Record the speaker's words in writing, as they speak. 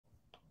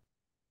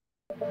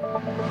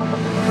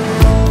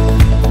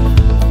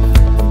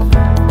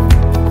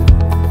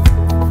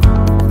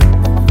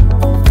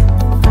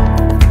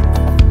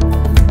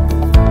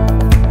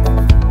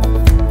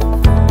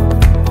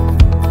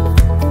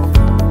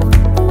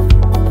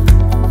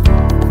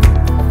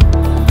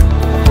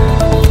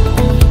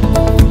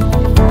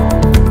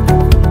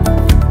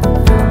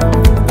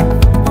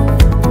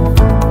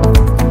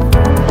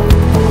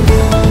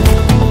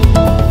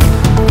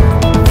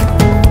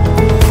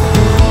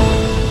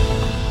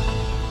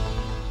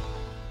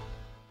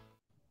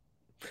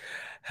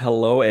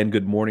Hello and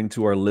good morning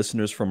to our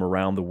listeners from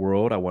around the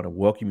world. I want to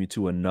welcome you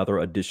to another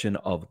edition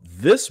of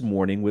This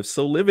Morning with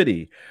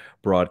Soulivity,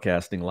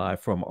 broadcasting live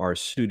from our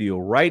studio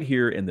right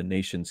here in the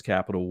nation's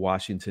capital,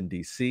 Washington,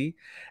 D.C.,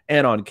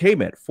 and on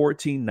KMET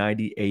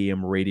 1490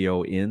 AM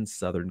radio in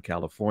Southern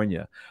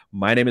California.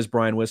 My name is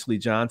Brian Westley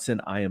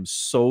Johnson. I am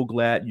so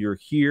glad you're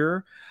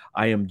here.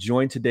 I am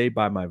joined today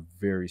by my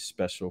very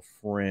special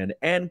friend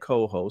and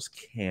co-host,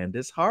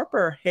 Candice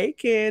Harper. Hey,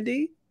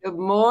 Candy. Good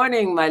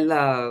morning, my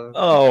love.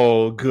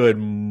 Oh, good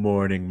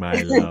morning,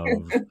 my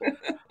love.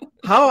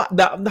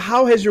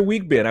 How has your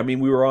week been? I mean,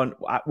 we were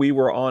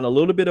on a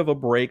little bit of a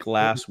break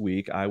last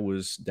week. I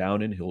was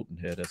down in Hilton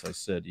Head, as I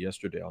said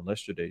yesterday on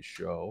yesterday's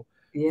show,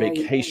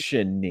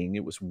 vacationing.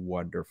 It was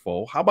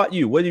wonderful. How about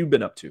you? What have you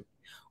been up to?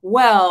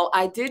 Well,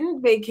 I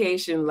didn't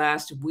vacation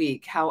last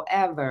week.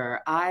 However,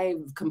 I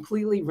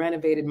completely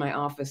renovated my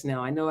office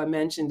now. I know I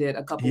mentioned it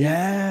a couple weeks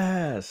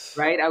ago,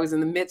 right? I was in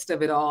the midst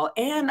of it all.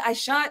 And I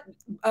shot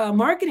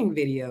marketing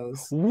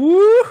videos.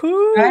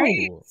 Woohoo!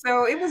 Right?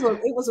 So it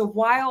was a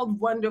wild,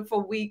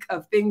 wonderful week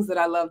of things that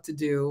I love to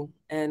do.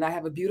 And I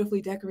have a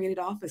beautifully decorated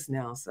office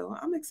now. So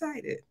I'm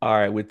excited. All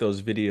right. With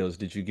those videos,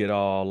 did you get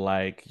all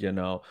like,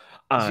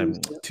 I'm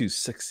too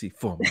sexy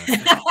for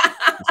my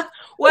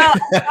Well,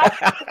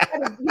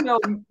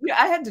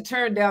 I had to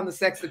turn down the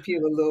sex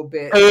appeal a little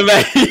bit.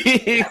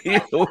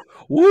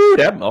 Woo,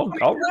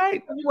 all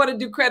right. You want to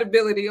do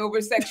credibility over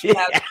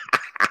sexuality. Yeah.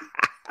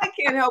 I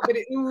can't help it.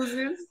 It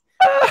oozes.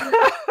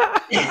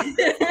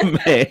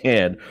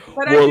 Man.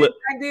 But I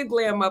did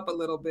glam up a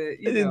little bit.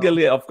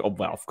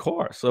 Of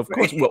course.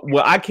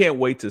 Well, I can't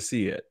wait to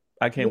see it.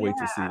 I can't wait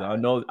to see it. I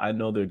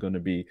know they're going to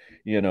be,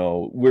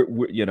 we're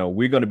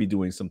going to be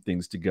doing some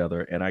things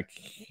together, and I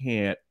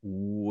can't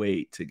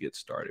wait to get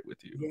started with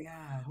you.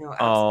 Yeah, no,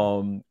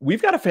 absolutely.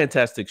 We've got a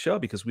fantastic show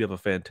because we have a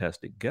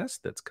fantastic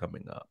guest that's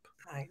coming up.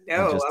 I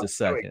know. In just a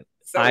second.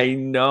 I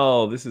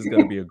know this is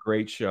going to be a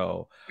great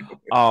show.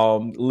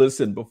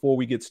 Listen, before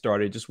we get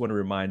started, just want to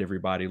remind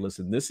everybody,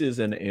 listen, this is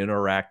an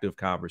interactive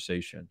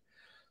conversation.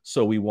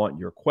 So we want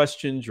your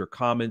questions, your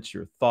comments,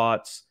 your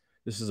thoughts.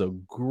 This is a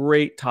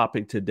great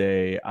topic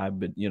today.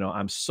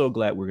 I'm so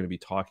glad we're going to be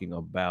talking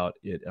about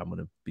it. I'm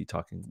going to be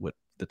talking what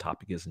the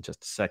topic is in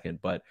just a second.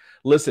 But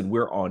listen,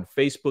 we're on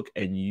Facebook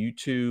and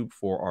YouTube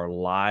for our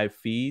live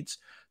feeds.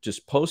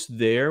 Just post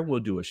there. We'll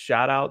do a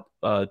shout out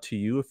to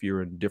you if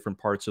you're in different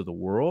parts of the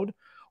world,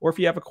 or if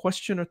you have a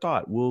question or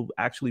thought, we'll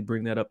actually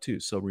bring that up too.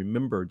 So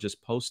remember,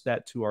 just post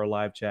that to our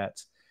live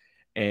chats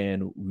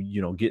and,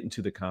 get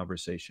into the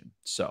conversation.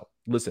 So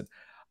listen,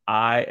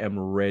 I am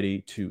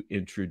ready to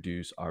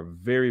introduce our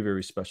very,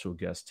 very special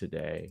guest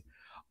today.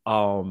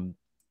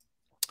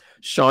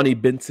 Shawnee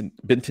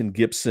Benton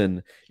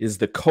Gibson is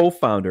the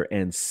co-founder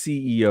and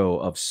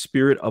CEO of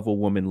Spirit of a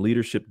Woman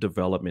Leadership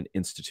Development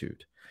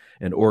Institute,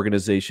 an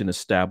organization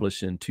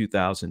established in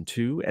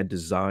 2002 and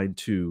designed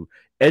to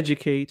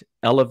educate,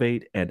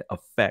 elevate, and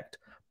affect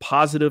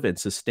positive and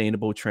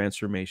sustainable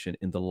transformation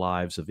in the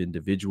lives of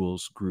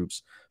individuals,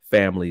 groups,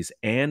 families,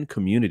 and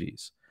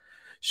communities.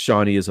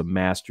 Shawnee is a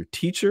master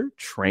teacher,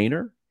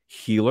 trainer,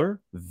 healer,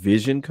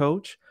 vision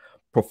coach,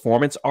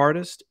 performance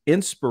artist,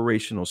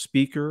 inspirational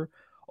speaker,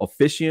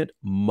 officiant,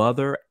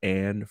 mother,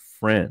 and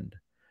friend.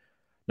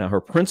 Now, her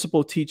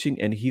principal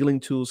teaching and healing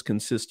tools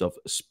consist of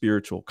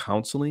spiritual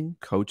counseling,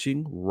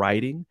 coaching,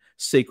 writing,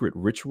 sacred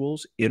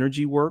rituals,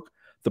 energy work,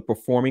 the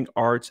performing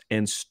arts,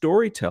 and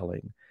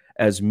storytelling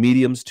as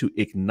mediums to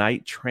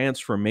ignite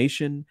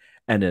transformation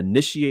and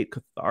initiate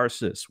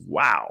catharsis.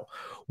 Wow.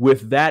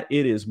 With that,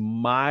 it is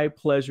my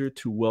pleasure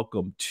to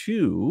welcome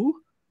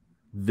to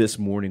This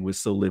Morning with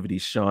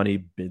Soulivity, Shawnee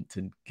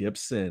Benton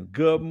Gibson.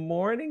 Good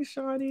morning,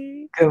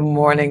 Shawnee. Good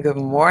morning. Good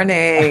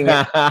morning.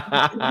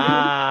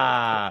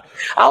 I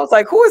was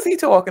like, who is he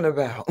talking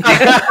about?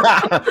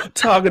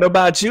 Talking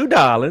about you,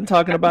 darling.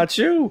 Talking about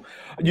you.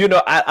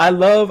 I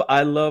love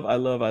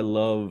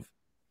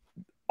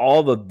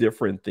all the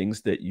different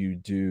things that you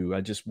do.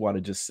 I just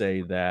want to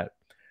say that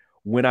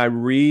when I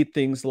read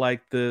things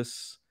like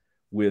this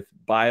with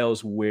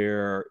bios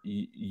where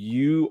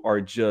you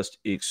are just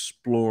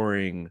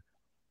exploring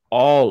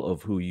all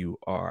of who you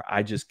are,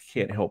 I just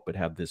can't help but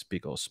have this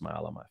big old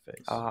smile on my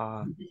face.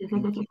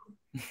 Thank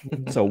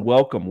you. So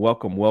welcome.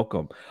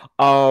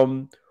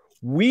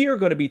 We are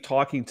going to be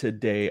talking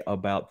today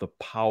about the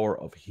power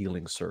of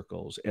healing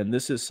circles. And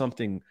this is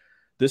something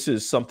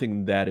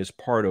that is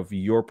part of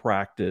your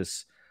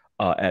practice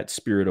at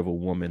Spirit of a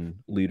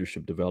Woman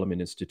Leadership Development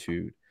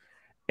Institute.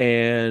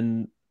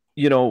 And,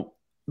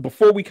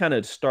 before we kind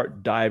of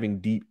start diving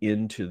deep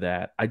into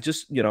that, I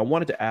just, I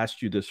wanted to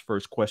ask you this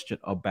first question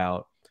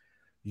about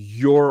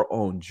your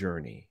own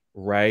journey,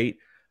 right?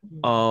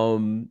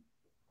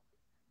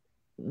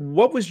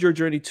 What was your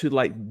journey to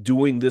like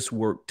doing this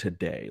work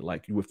today,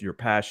 like with your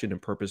passion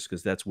and purpose,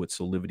 because that's what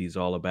Soulivity is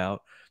all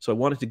about. So I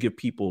wanted to give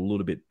people a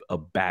little bit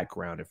of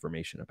background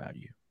information about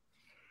you.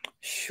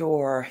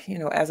 Sure.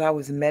 As I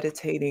was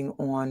meditating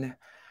on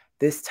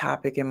this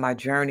topic in my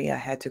journey, I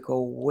had to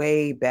go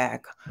way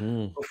back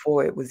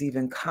before it was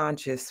even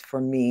conscious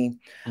for me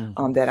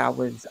that I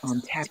was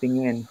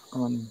tapping in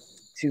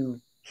to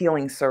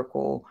healing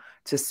circle,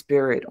 to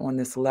spirit on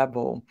this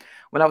level.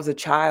 When I was a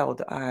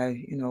child,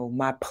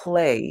 my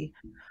play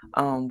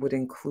would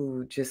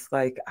include just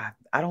like,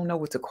 I don't know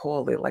what to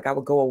call it. Like I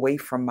would go away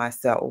from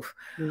myself,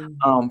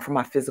 from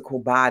my physical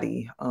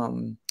body.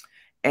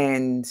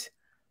 And,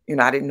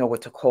 I didn't know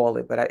what to call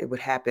it, but it would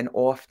happen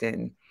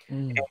often.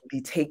 And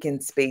be taken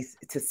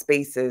to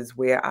spaces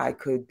where I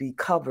could be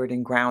covered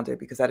and grounded,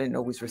 because I didn't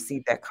always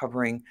receive that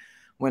covering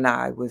when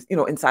I was,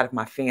 inside of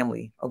my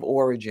family of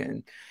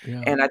origin.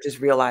 Yeah. And I just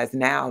realized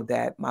now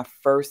that my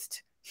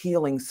first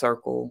healing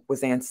circle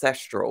was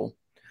ancestral.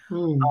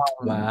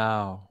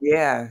 Wow.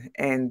 Yeah.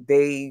 And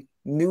they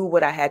knew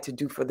what I had to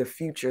do for the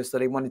future. So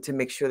they wanted to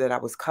make sure that I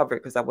was covered,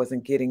 because I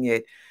wasn't getting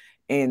it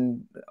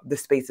in the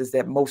spaces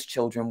that most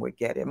children would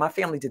get it. My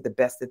family did the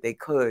best that they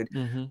could,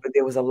 but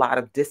there was a lot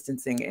of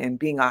distancing, and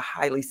being a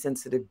highly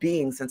sensitive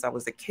being since I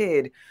was a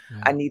kid,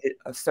 I needed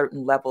a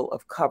certain level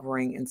of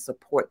covering and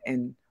support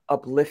and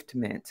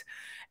upliftment.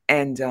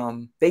 And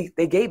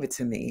they gave it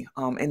to me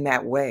in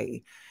that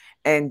way.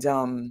 And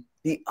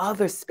the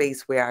other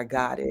space where I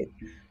got it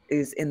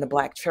is in the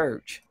Black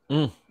church,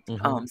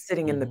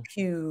 sitting in the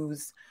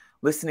pews,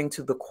 listening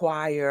to the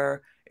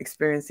choir,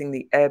 experiencing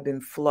the ebb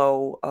and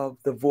flow of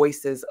the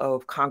voices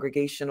of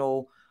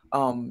congregational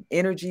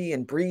energy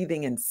and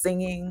breathing and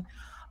singing,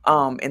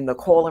 and the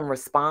call and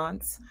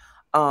response.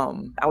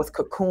 I was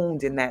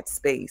cocooned in that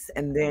space.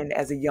 And then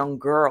as a young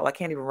girl, I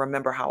can't even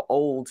remember how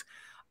old,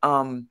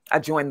 I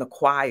joined the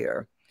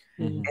choir.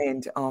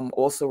 And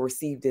also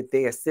received it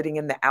there, sitting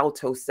in the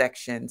alto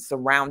section,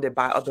 surrounded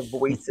by other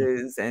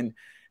voices and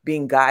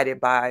being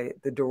guided by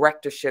the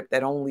directorship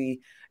that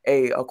only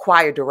a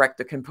choir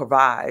director can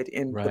provide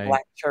in the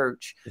Black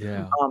church,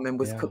 and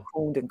was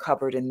cocooned and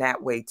covered in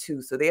that way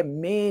too. So there are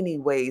many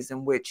ways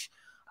in which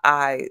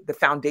the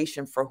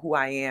foundation for who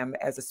I am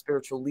as a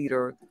spiritual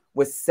leader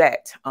was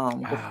set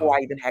before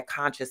I even had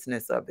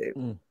consciousness of it.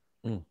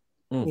 Thank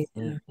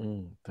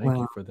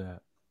you for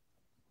that.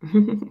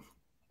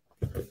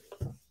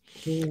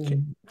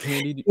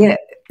 Candy?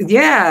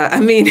 Yeah.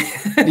 I mean,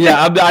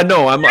 I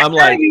know. I'm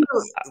like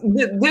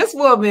this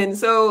woman.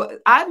 So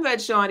I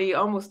met Shawnee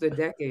almost a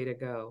decade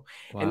ago,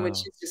 and when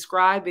she's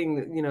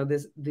describing,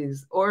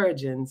 these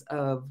origins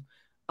of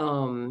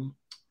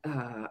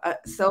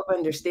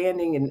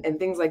self-understanding and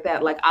things like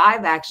that, like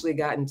I've actually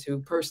gotten to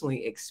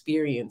personally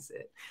experience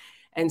it.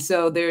 And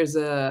so there's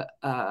a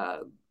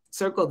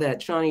circle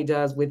that Shawnee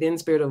does within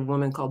Spirit of a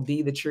Woman called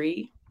Be the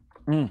Tree.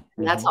 And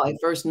that's how I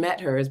first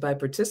met her, is by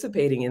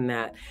participating in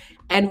that.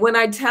 And when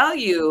I tell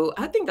you,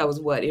 I think I was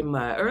in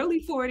my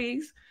early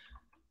 40s,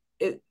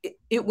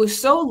 it was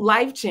so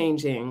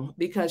life-changing,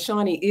 because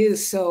Shawnee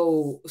is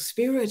so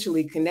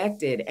spiritually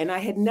connected. And I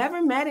had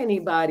never met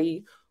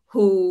anybody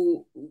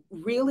who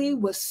really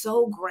was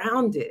so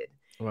grounded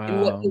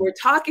in what we were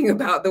talking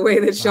about, the way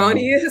that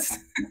Shawnee is.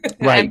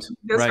 Right.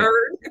 Just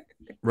heard.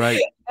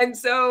 Right. And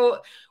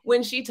so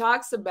when she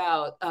talks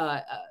about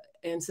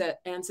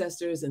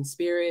ancestors and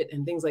spirit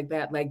and things like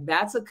that, like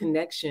that's a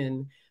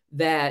connection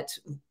that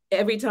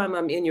every time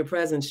I'm in your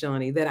presence,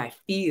 Shawnee, that I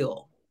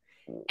feel.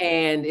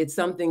 And it's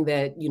something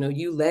that,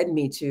 you led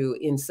me to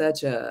in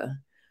such a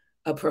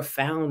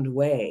profound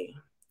way.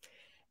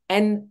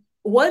 And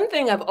one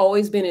thing I've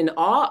always been in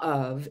awe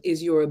of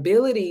is your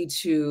ability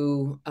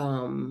to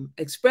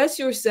express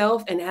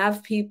yourself and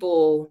have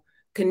people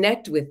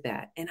connect with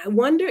that. And I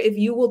wonder if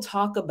you will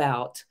talk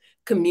about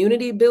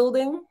community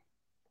building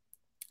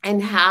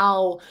and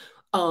how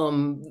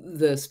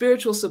the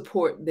spiritual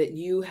support that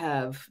you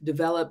have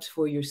developed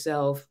for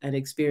yourself and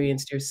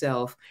experienced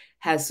yourself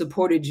has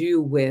supported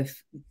you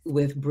with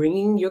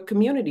bringing your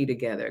community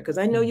together. Because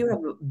I know you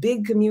have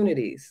big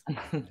communities.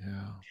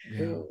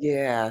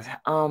 Yeah.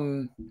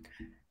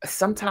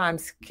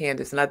 Sometimes,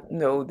 Candice, and I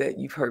know that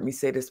you've heard me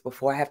say this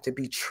before, I have to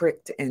be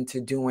tricked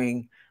into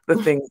doing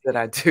the things that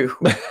I do.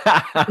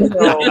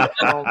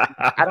 So,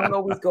 I don't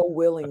always go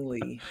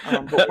willingly.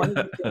 But one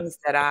of the things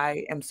that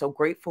I am so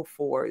grateful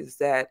for is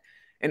that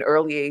an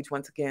early age,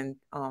 once again,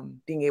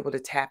 being able to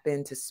tap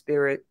into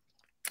spirit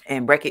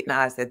and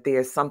recognize that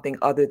there's something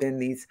other than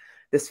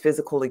this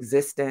physical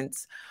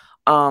existence.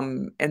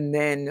 And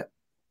then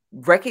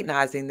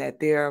recognizing that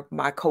they're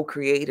my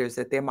co-creators,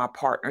 that they're my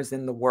partners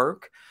in the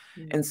work.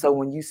 And so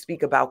when you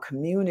speak about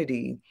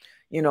community,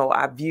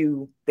 I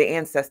view the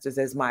ancestors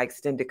as my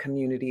extended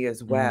community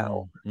as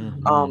well.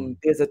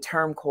 There's a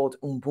term called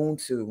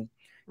Ubuntu,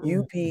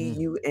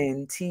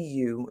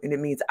 UBUNTU, and it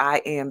means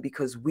I am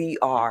because we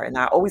are. And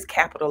I always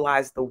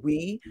capitalize the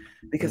we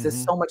because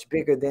it's so much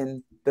bigger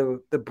than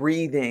the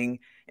breathing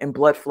and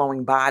blood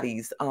flowing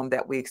bodies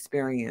that we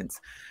experience.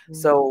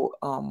 So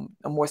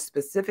a more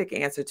specific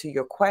answer to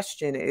your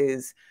question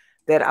is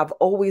that I've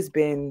always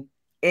been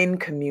in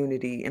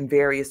community in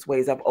various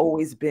ways. I've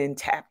always been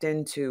tapped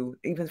into,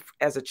 even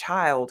as a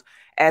child,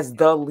 as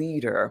the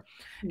leader.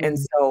 And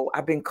so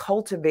I've been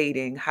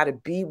cultivating how to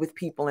be with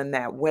people in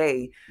that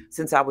way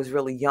since I was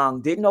really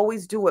young. Didn't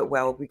always do it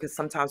well because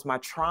sometimes my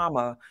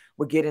trauma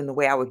would get in the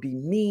way. I would be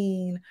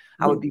mean,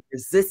 I would be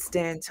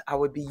resistant, I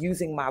would be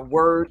using my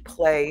word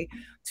play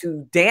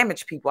to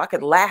damage people. I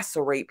could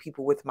lacerate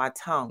people with my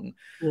tongue.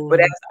 But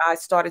as I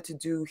started to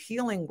do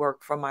healing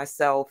work for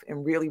myself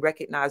and really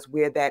recognize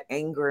where that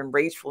anger and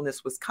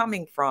ragefulness was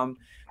coming from,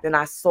 then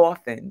I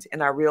softened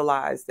and I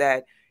realized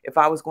that if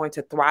I was going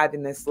to thrive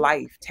in this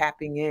life,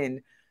 tapping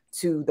in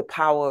to the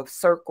power of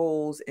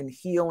circles and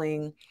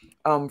healing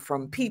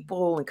from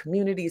people and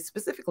communities,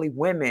 specifically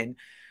women,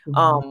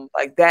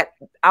 like that,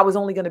 I was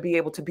only going to be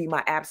able to be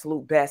my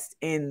absolute best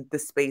in the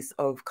space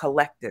of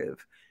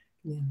collective.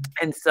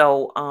 And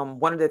so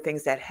one of the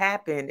things that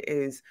happened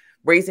is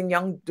raising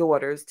young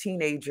daughters,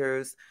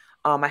 teenagers.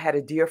 I had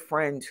a dear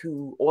friend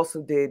who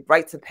also did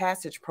rites of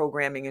passage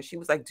programming. And she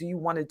was like, do you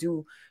want to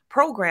do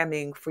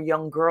programming for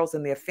young girls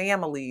and their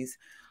families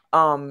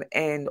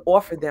and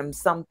offer them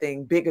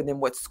something bigger than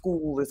what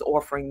school is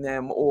offering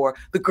them or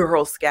the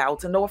Girl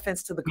Scouts? And no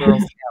offense to the Girl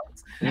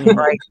Scouts,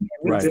 right?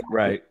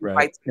 Right.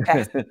 Rites of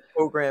passage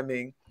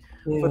programming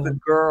for the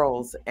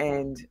girls.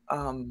 And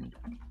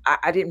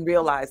I didn't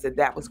realize that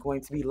that was going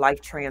to be life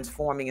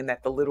transforming and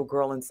that the little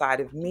girl inside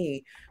of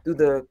me, through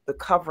the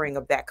covering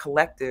of that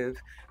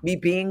collective, me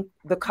being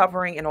the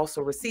covering and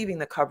also receiving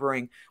the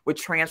covering, would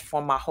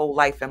transform my whole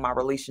life and my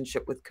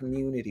relationship with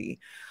community.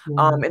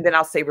 And then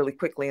I'll say really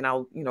quickly, and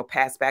I'll,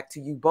 pass back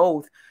to you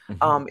both,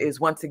 is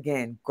once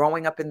again,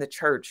 growing up in the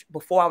church,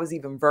 before I was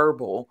even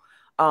verbal,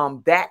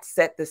 that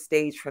set the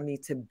stage for me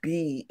to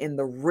be in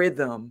the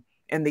rhythm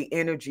and the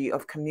energy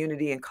of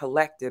community and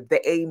collective,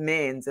 the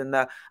amens and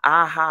the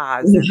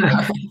ahas, and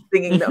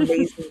singing the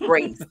Amazing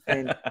Grace,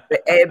 and the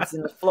ebbs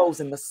and the flows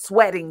and the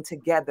sweating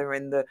together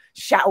and the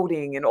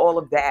shouting and all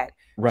of that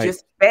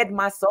just fed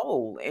my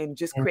soul and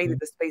just created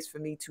the space for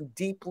me to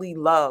deeply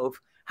love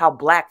how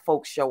Black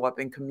folks show up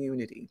in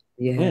community.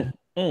 It's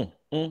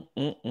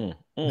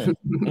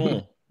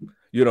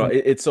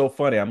so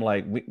funny. I'm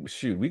like, we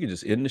could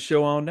just end the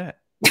show on that.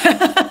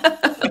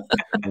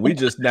 we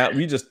just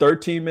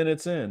 13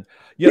 minutes in.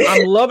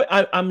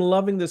 I'm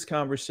loving this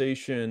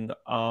conversation.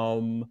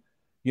 We're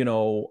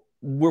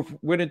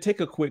going to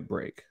take a quick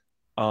break.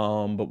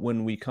 But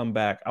when we come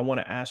back, I want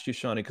to ask you,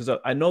 Shawnee, because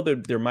I know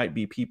that there might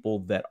be people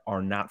that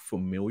are not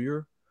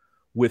familiar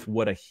with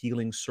what a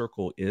healing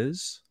circle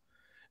is.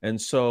 And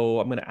so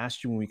I'm going to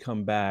ask you when we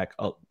come back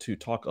to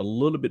talk a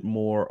little bit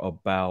more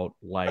about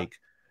like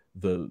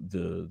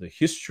the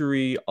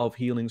history of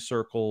healing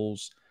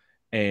circles.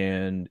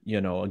 And,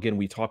 again,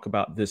 we talk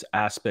about this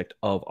aspect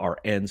of our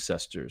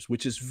ancestors,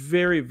 which is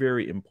very,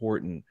 very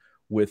important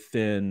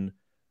within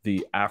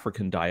the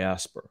African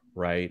diaspora,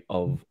 right?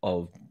 Of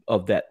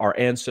that our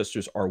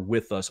ancestors are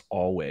with us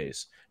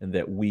always, and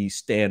that we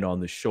stand on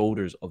the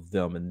shoulders of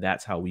them. And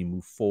that's how we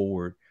move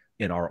forward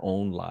in our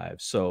own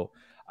lives. So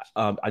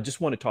I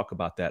just want to talk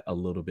about that a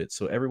little bit.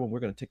 So everyone, we're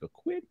going to take a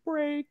quick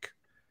break.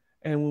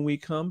 And when we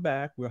come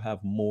back, we'll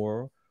have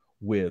more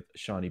with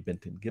Shawnee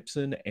Benton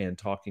Gibson and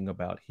talking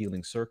about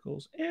healing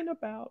circles in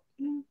about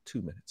 2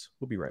 minutes.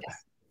 We'll be right back.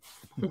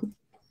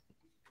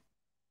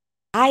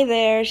 Hi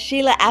there,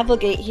 Sheila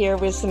Applegate here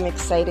with some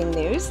exciting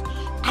news.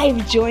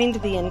 I've joined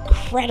the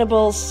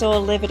incredible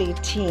Soulivity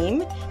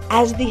team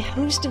as the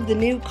host of the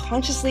new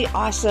Consciously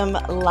Awesome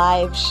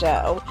live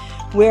show,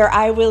 where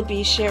I will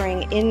be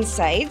sharing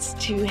insights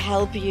to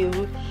help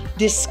you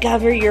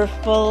discover your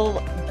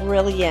full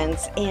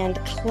brilliance and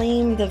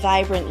claim the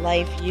vibrant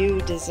life you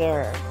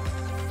deserve.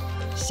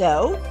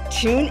 So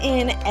tune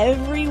in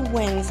every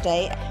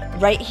Wednesday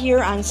right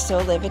here on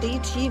Soulivity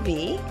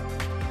TV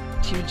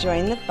to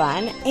join the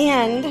fun,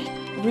 and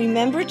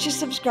remember to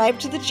subscribe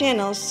to the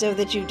channel so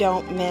that you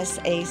don't miss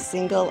a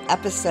single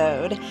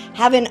episode.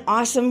 Have an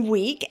awesome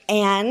week,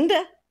 and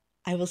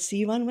I will see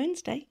you on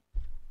Wednesday.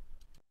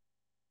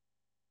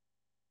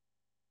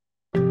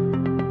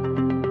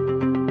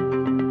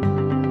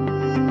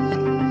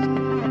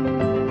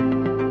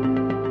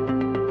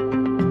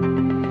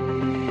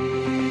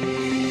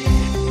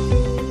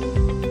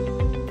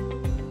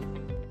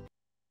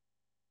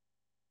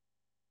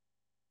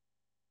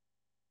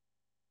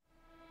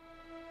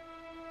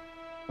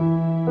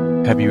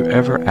 Have you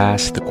ever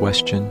asked the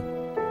question,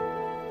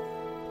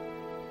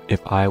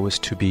 if I was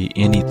to be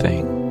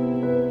anything,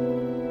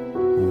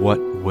 what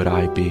would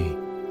I be?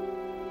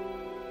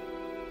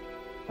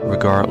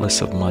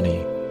 Regardless of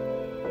money,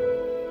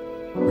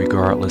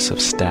 regardless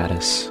of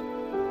status,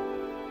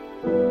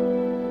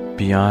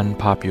 beyond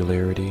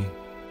popularity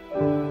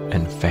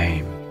and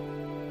fame.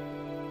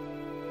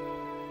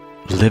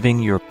 Living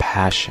your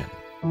passion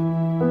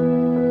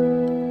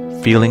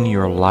feeling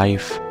your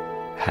life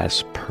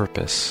has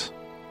purpose.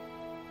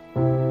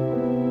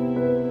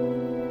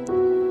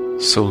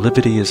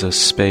 Soulivity is a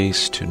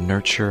space to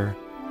nurture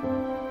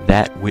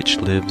that which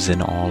lives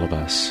in all of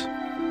us.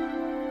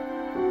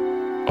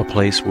 A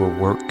place where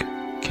work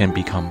can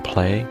become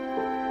play,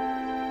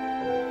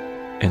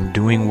 and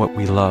doing what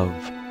we love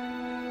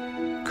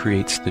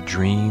creates the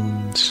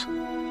dreams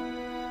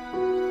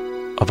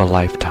of a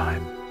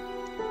lifetime.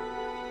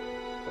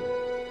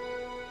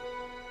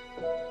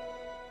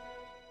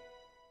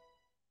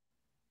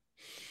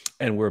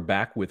 And we're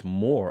back with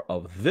more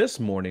of This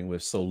Morning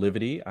with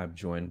Soulivity. I'm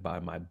joined by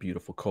my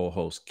beautiful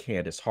co-host,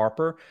 Candice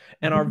Harper,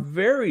 and our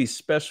very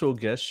special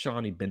guest,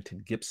 Shawnee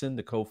Benton Gibson,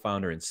 the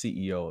co-founder and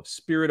CEO of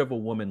Spirit of a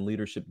Woman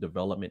Leadership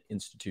Development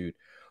Institute.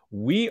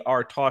 We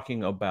are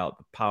talking about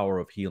the power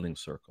of healing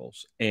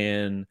circles.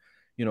 And,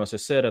 you know, as I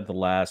said at the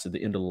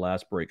end of the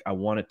last break, I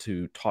wanted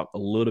to talk a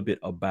little bit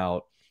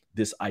about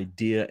this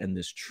idea and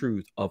this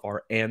truth of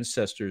our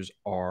ancestors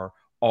are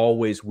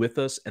always with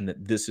us, and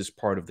that this is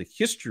part of the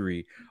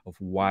history of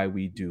why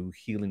we do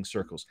healing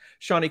circles.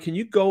 Shawnee, can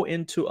you go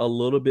into a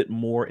little bit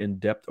more in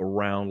depth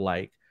around,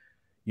 like,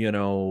 you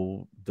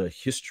know, the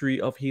history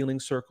of healing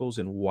circles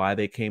and why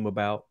they came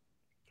about?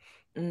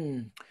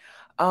 You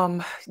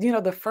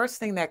know, the first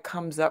thing that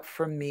comes up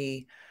for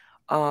me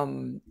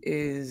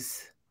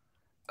is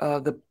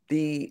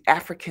the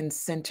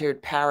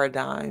African-centered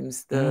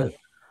paradigms, the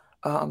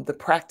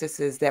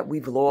practices that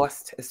we've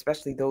lost,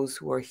 especially those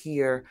who are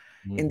here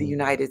in the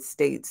United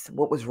States,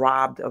 what was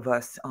robbed of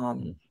us,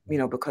 you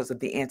know, because of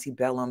the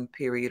antebellum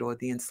period or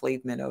the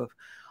enslavement of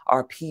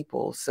our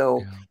people.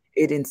 So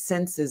it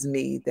incenses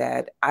me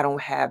that I don't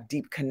have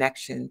deep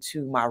connection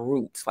to my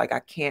roots. Like, I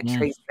can't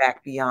trace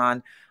back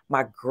beyond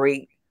my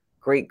great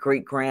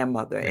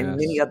grandmother, and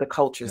many other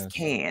cultures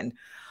can.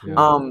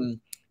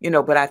 You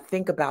know, but I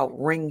think about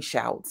ring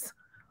shouts,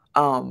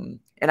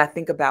 and I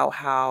think about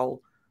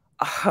how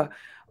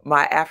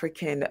my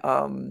African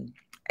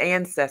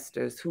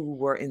ancestors who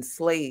were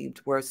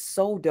enslaved were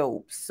so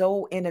dope,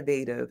 so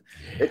innovative,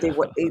 that they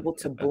were able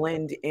to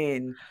blend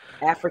in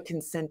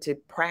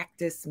African-centered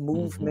practice,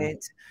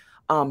 movement,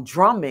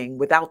 drumming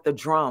without the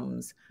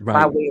drums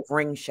by way of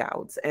ring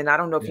shouts. And I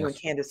don't know if you and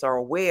Candice are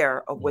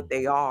aware of what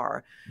they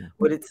are,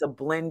 but it's a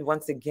blend,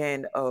 once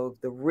again, of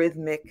the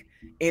rhythmic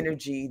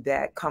energy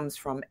that comes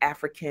from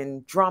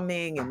African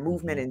drumming and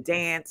movement and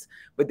dance,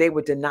 but they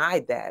were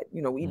denied that,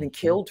 you know, even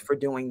killed for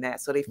doing that.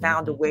 So they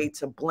found a way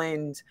to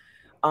blend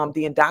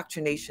the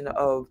indoctrination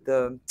of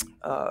the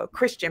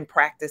Christian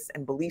practice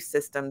and belief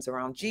systems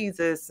around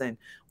Jesus and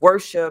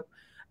worship,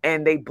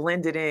 and they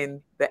blended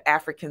in the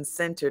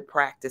African-centered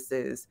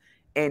practices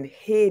and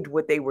hid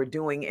what they were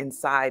doing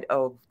inside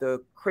of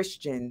the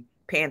Christian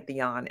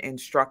pantheon and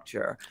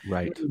structure.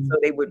 So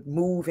they would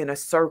move in a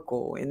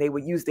circle, and they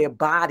would use their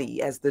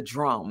body as the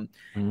drum,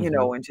 you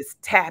know, and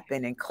just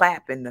tapping and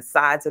clapping the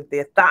sides of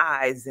their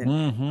thighs and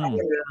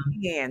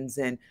their hands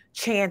and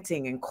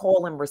chanting and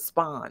call and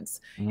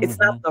response. It's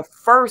not the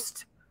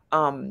first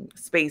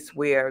space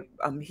where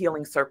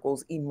healing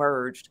circles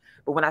emerged,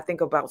 but when I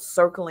think about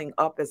circling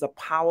up as a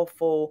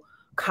powerful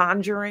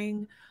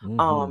conjuring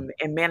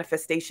and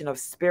manifestation of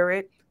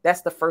spirit,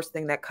 that's the first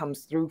thing that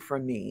comes through for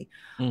me.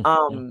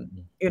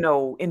 You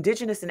know,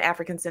 indigenous and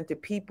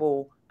African-centered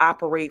people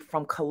operate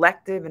from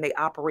collective, and they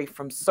operate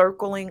from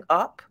circling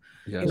up.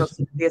 You know,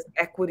 so there's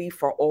equity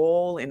for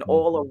all, and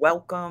all are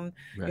welcome.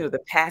 You know, the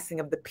passing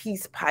of the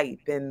peace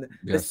pipe and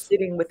the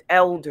sitting with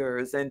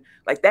elders, and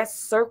like that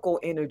circle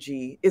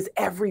energy is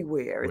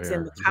everywhere. It's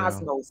in the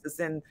cosmos. It's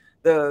in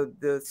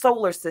the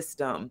solar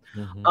system.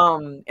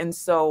 And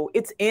so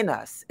it's in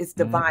us. It's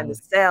divine. The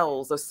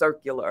cells are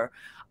circular.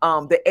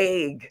 The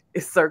egg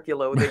is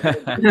circular.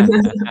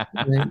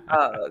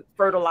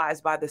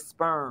 Fertilized by the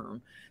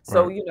sperm.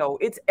 So, you know,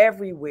 it's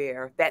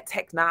everywhere, that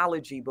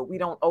technology, but we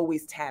don't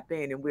always tap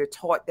in, and we're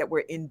taught that we're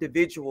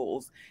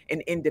individuals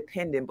and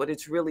independent, but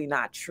it's really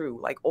not true.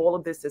 Like, all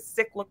of this is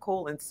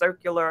cyclical and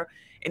circular,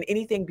 and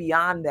anything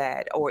beyond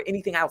that or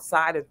anything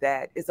outside of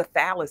that is a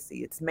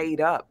fallacy. It's made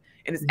up,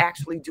 and it's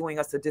actually doing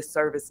us a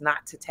disservice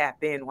not to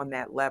tap in on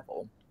that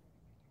level.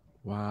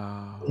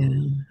 Wow.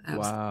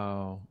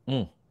 Wow.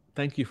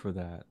 Thank you for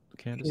that,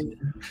 Candice.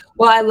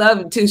 Well, I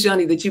love too,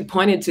 Shawnee, that you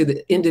pointed to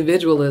the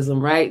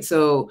individualism, right?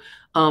 So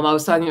I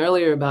was talking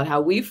earlier about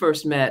how we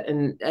first met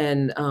and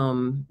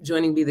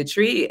joining Be the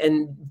Tree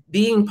and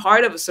being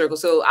part of a circle.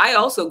 So I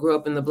also grew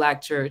up in the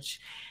Black church.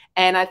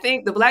 And I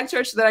think the Black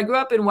church that I grew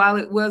up in, while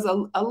it was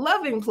a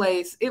loving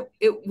place, it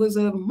was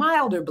a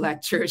milder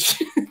Black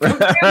church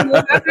compared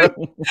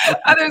to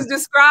others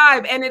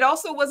describe. And it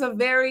also was a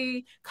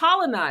very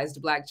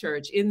colonized Black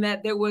church, in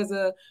that there was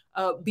a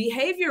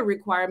behavior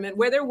requirement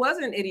where there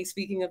wasn't any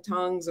speaking of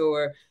tongues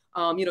or,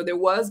 you know, there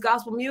was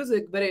gospel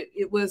music, but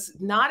it was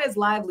not as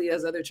lively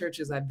as other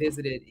churches I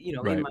visited, you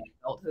know, in my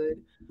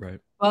adulthood.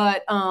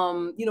 But,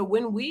 you know,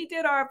 when we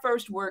did our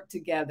first work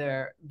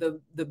together,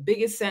 the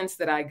biggest sense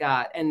that I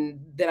got and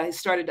that I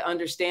started to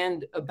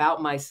understand about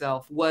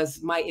myself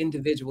was my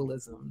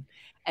individualism.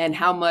 and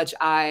how much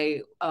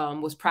I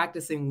was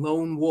practicing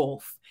lone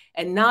wolf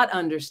and not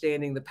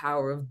understanding the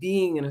power of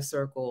being in a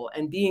circle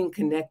and being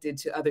connected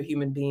to other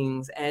human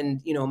beings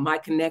and, you know, my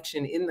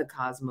connection in the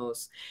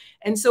cosmos.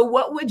 And so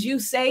what would you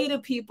say to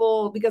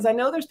people? Because I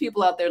know there's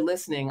people out there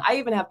listening. I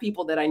even have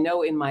people that I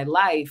know in my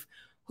life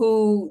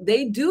who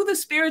they do the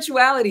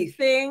spirituality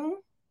thing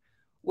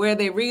where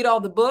they read all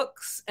the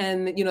books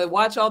and, you know,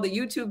 watch all the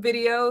YouTube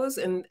videos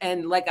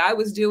and like I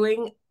was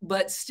doing,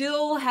 but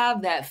still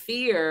have that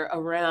fear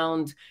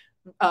around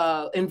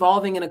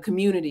involving in a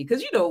community.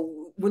 Because, you know,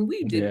 when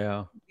we did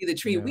Be the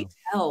Tree, we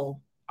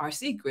tell our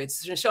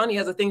secrets. Shawnee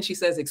has a thing she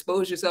says,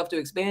 expose yourself to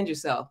expand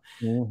yourself.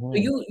 So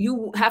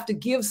you have to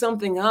give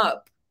something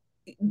up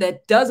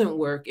that doesn't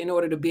work in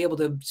order to be able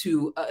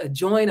to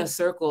join a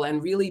circle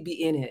and really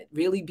be in it,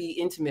 really be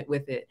intimate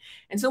with it.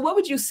 And so what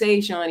would you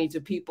say, Shawnee,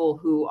 to people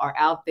who are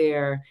out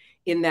there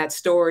in that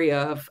story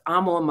of,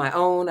 I'm on my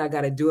own, I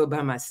got to do it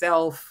by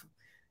myself,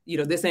 you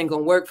know, this ain't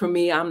gonna work for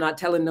me, I'm not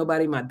telling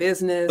nobody my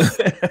business?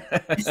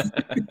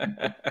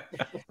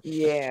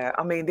 Yeah,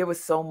 I mean, there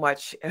was so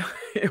much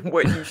in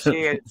what you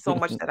shared, so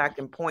much that I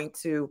can point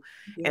to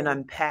and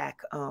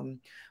unpack.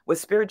 What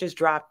Spirit just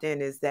dropped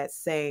in is that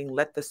saying,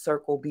 let the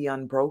circle be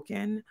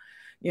unbroken,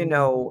 you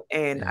know,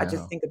 and I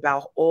just think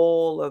about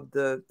all of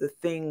the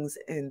things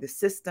and the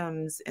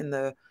systems and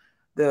the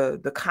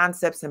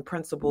concepts and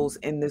principles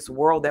in this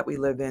world that we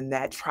live in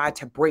that try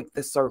to break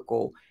the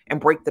circle and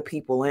break the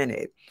people in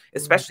it,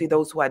 especially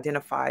those who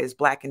identify as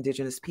Black,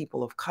 Indigenous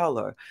people of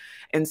color.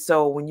 And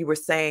so when you were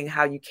saying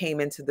how you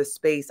came into the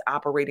space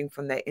operating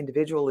from that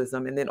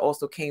individualism and then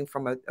also came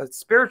from a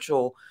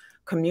spiritual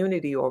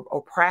community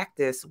or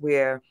practice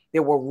where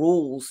there were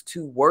rules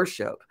to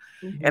worship.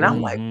 And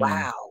I'm like,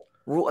 wow.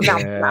 Now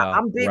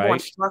I'm big on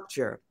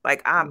structure.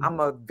 Like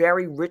I'm a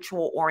very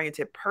ritual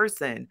oriented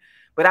person,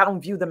 but I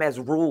don't view them as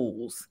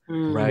rules,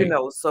 you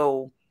know?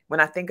 So when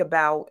I think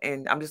about,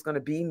 and I'm just going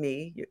to be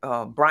me,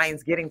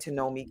 Brian's getting to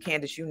know me,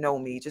 Candice, you know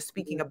me, just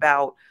speaking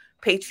about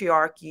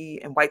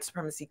patriarchy and white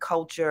supremacy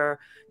culture,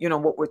 you know,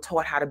 what we're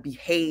taught how to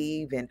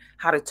behave and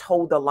how to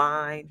toe the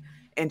line,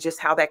 and just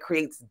how that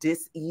creates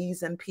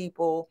dis-ease in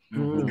people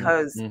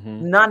because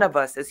none of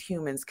us as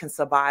humans can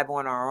survive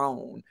on our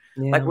own.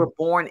 Like we're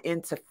born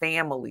into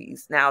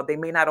families. Now, they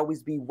may not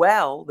always be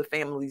well, the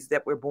families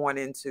that we're born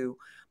into,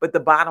 but the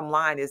bottom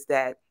line is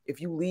that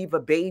if you leave a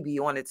baby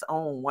on its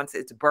own, once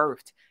it's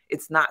birthed,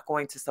 it's not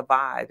going to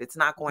survive. It's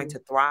not going to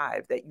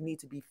thrive, that you need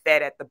to be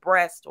fed at the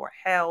breast or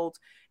held.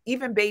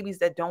 Even babies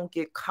that don't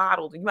get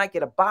coddled, you might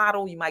get a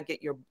bottle, you might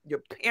get your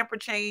pamper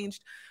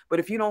changed, but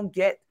if you don't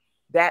get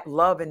that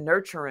love and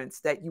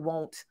nurturance, that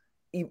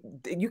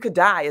you could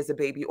die as a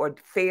baby or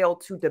fail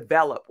to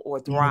develop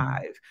or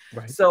thrive.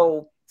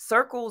 So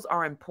circles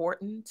are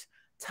important.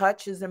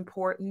 Touch is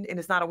important. And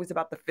it's not always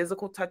about the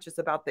physical touch. It's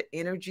about the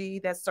energy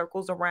that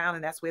circles around.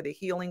 And that's where the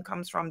healing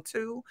comes from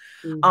too.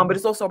 But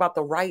it's also about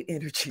the right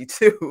energy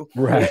too.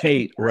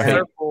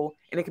 Circle,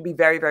 and it can be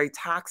very, very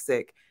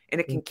toxic,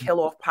 and it can kill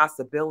off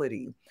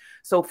possibility.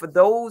 So for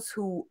those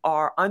who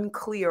are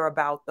unclear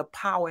about the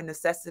power and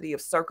necessity of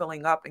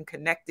circling up and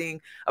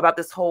connecting, about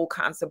this whole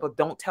concept of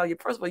don't tell you,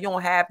 first of all, you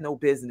don't have no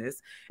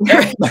business. You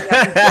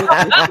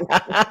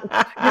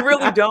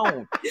really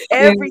don't.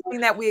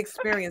 Everything that we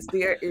experience,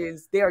 there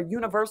are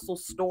universal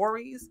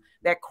stories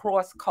that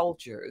cross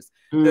cultures.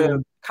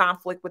 The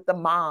conflict with the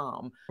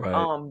mom,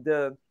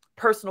 the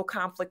personal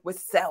conflict with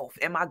self.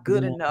 Am I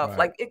good enough?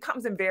 Like it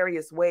comes in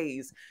various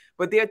ways,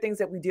 but there are things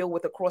that we deal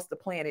with across the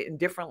planet in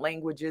different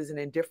languages and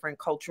in different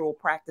cultural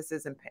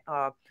practices and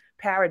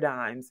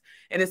paradigms.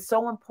 And it's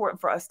so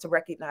important for us to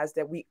recognize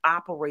that we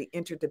operate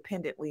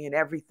interdependently in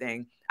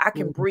everything. I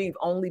can breathe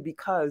only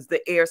because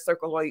the air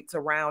circulates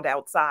around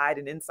outside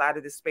and inside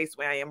of this space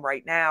where I am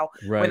right now.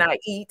 When I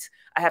eat,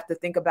 I have to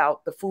think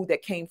about the food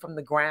that came from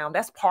the ground.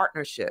 That's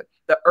partnership.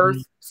 The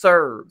earth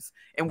serves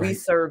and we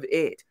serve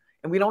it.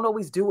 And we don't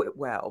always do it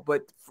well,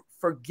 but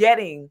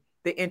forgetting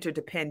the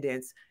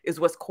interdependence is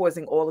what's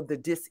causing all of the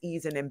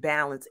dis-ease and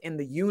imbalance in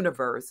the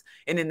universe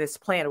and in this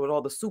planet with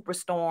all the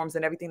superstorms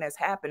and everything that's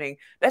happening.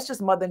 That's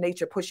just Mother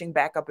Nature pushing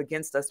back up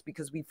against us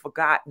because we've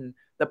forgotten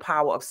the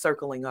power of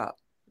circling up.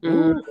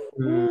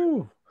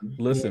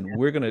 Listen,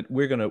 we're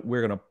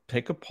gonna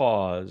take a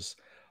pause,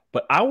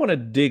 but I want to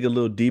dig a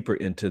little deeper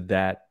into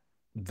that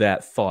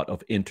thought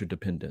of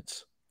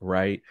interdependence,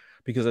 right?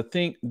 Because I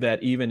think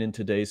that even in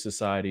today's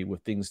society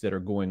with things that are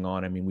going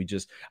on, I mean,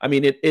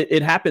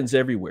 it happens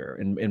everywhere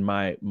in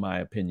my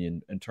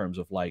opinion, in terms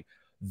of like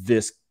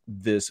this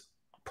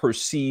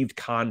perceived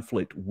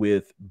conflict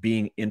with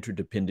being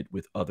interdependent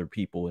with other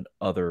people and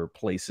other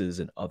places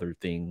and other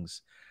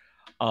things.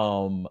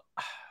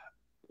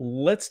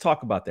 Let's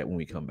talk about that when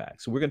we come back.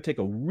 So we're going to take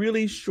a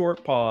really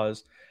short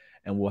pause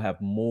and we'll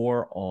have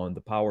more on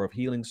the power of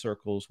healing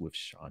circles with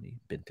Shawnee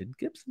Benton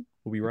Gibson.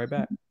 We'll be right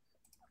back.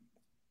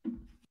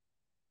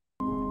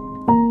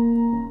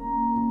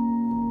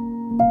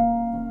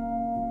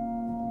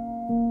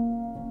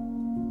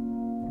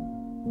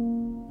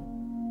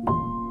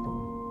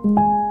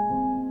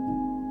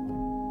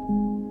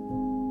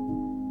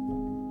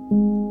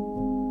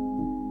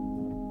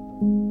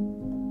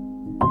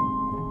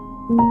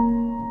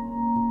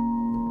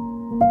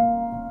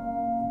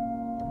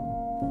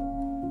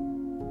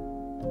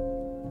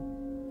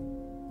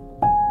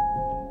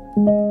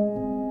 You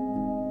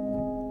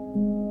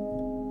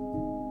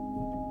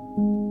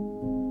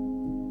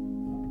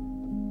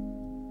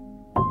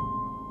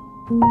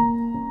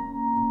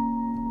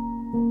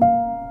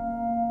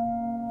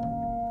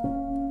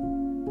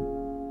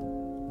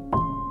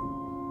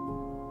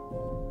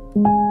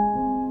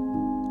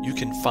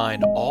can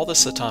find all the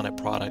Satonic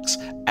products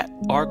at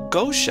our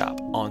Go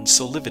shop on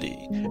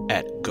Soulivity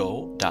at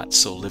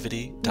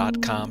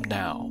go.soulivity.com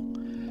now.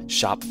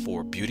 Shop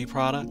for beauty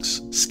products,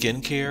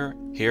 skincare,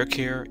 hair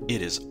care.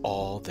 It is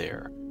all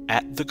there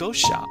at the Go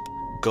shop.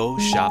 Go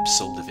shop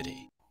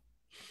Soulivity.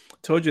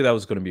 Told you that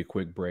was going to be a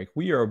quick break.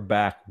 We are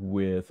back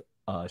with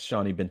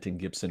Shawnee Benton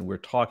Gibson. We're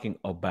talking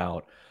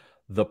about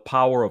the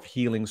power of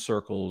healing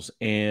circles.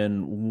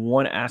 And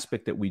one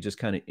aspect that we just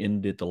kind of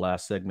ended the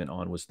last segment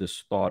on was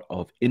this thought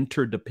of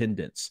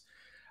interdependence.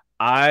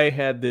 I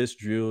had this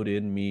drilled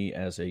in me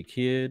as a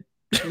kid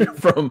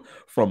from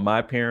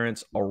my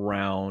parents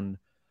around,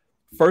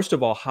 first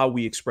of all, how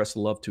we express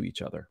love to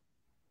each other,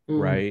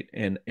 right?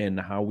 And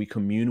how we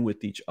commune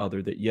with each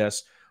other, that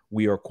yes,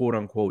 we are quote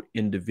unquote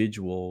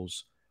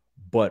individuals,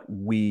 but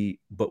we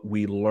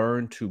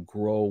learn to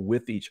grow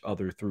with each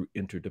other through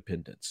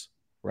interdependence.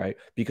 Right?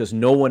 Because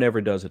no one ever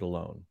does it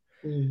alone.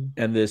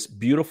 And this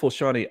beautiful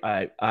Shawnee,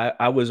 I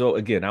was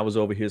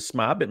over here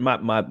smiling.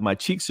 My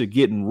cheeks are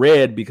getting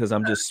red because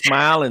I'm just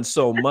smiling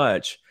so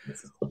much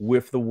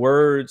with the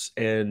words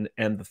and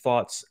the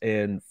thoughts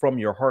and from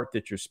your heart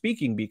that you're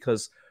speaking,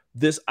 because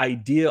this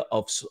idea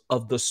of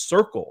the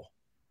circle,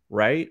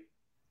 right?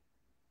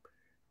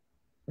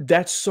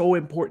 That's so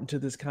important to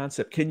this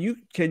concept. Can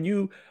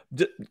you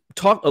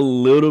talk a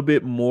little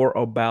bit more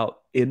about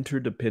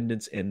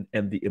interdependence and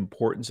the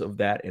importance of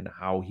that and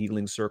how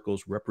healing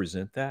circles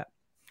represent that?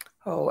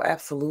 Oh,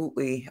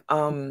 absolutely.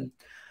 To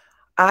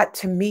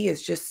me,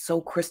 it's just so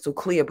crystal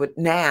clear, but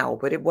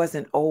it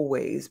wasn't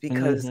always,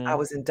 because I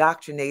was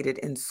indoctrinated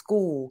in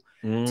school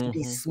to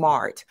be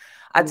smart.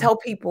 I tell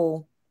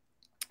people,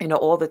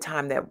 all the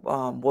time that,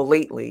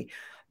 lately,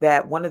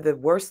 that one of the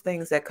worst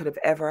things that could have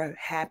ever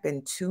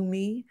happened to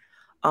me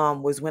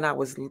was when I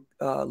was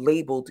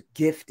labeled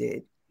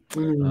gifted.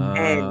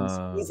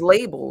 And these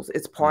labels,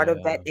 it's part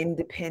of that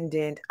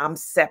independent, I'm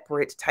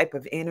separate type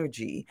of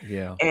energy.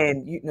 Yeah.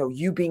 And,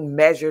 you being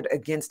measured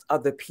against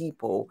other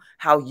people,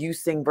 how you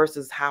sing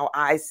versus how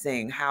I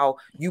sing, how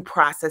you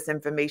process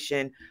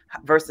information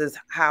versus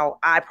how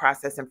I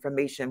process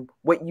information,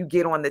 what you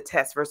get on the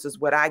test versus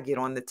what I get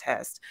on the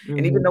test.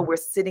 And even though we're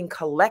sitting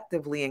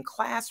collectively in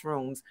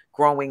classrooms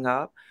growing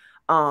up,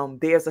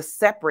 there's a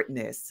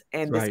separateness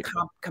and this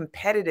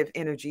competitive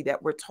energy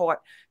that we're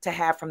taught to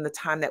have from the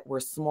time that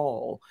we're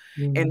small.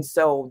 And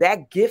so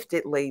that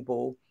gifted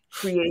label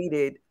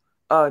created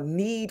a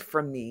need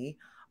for me,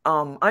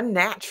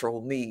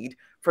 unnatural need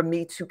for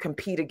me to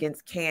compete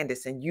against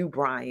Candice and you,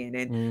 Brian,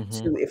 and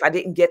to, if I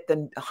didn't get the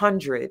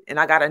 100 and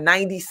I got a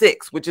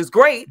 96, which is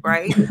great,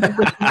 right?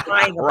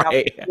 Crying about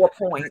 4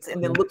 points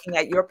and then looking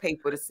at your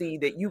paper to see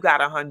that you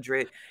got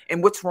 100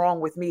 and what's wrong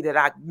with me that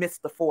I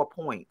missed the 4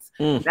 points.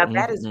 Now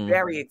that is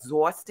very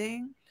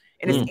exhausting,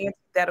 and it's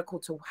antithetical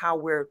to how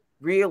we're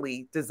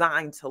really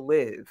designed to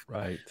live.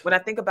 Right. When I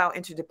think about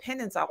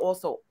interdependence, I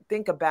also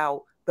think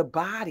about the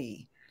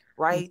body,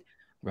 right?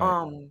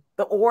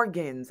 The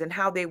organs and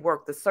how they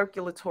work, the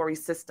circulatory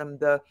system,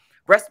 the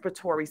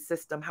respiratory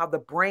system, how the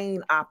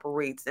brain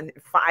operates and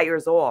it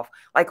fires off.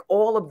 Like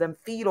all of them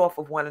feed off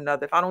of one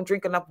another. If I don't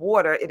drink enough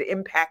water, it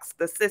impacts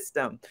the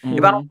system.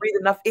 If I don't breathe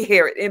enough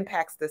air, it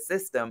impacts the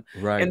system.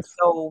 Right. And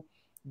so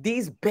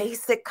these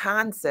basic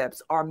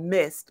concepts are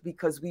missed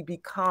because we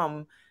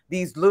become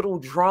these little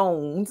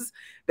drones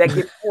that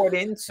get poured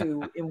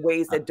into in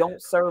ways that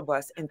don't serve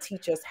us and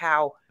teach us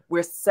how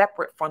we're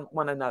separate from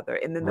one another.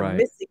 And then the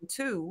missing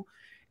too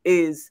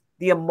is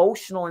the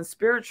emotional and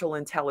spiritual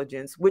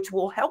intelligence, which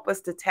will help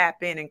us to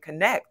tap in and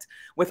connect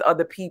with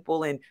other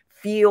people and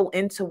feel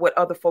into what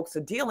other folks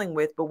are dealing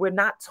with. But we're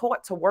not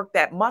taught to work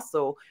that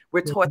muscle.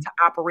 We're taught to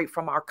operate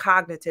from our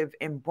cognitive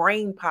and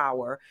brain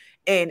power.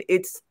 And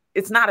it's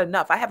not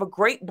enough. I have a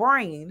great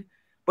brain,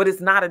 but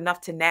it's not enough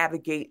to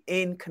navigate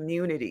in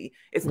community.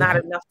 It's not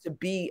enough to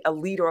be a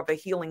leader of a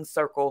healing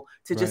circle,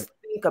 to just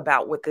think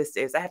about what this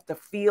is. I have to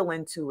feel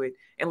into it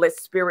and let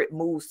spirit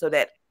move so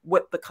that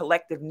what the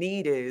collective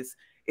need is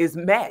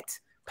met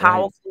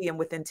powerfully and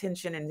with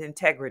intention and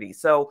integrity.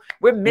 So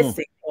we're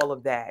missing all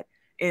of that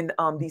in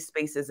these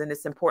spaces, and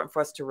it's important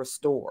for us to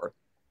restore.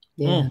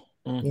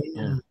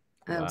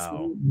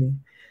 Absolutely.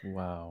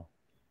 Wow.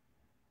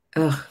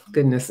 Oh,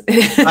 goodness.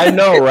 I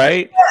know,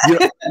 right?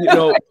 You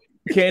know,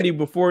 Candy,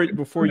 before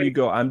you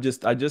go, I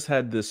just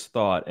had this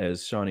thought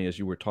as Shawnee, as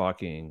you were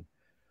talking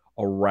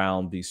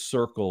around these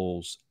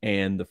circles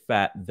and the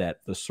fact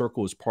that the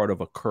circle is part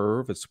of a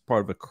curve. It's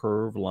part of a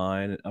curved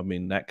line. I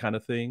mean, that kind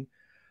of thing.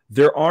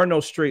 There are no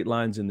straight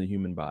lines in the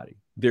human body.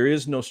 There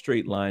is no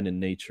straight line in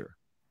nature,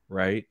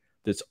 right?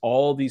 It's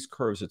all these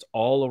curves. It's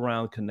all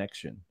around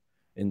connection.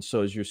 And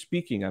so as you're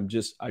speaking, I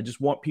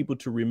just want people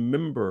to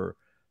remember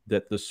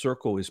that the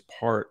circle is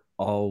part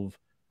of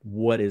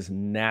what is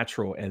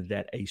natural and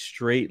that a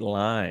straight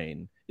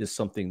line is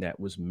something that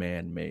was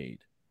man-made,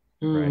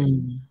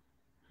 Mm.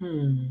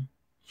 right?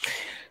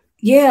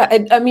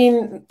 Yeah, I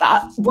mean,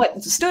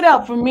 what stood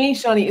out for me,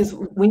 Shawnee, is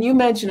when you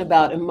mentioned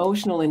about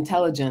emotional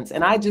intelligence,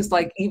 and I just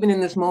like, even in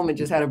this moment,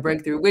 just had a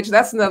breakthrough, which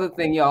that's another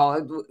thing,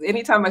 y'all.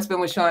 Anytime I spend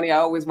with Shawnee, I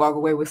always walk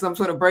away with some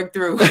sort of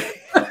breakthrough.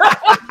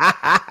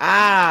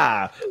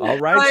 All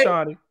right,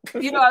 Shawnee.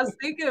 You know, I was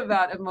thinking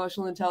about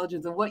emotional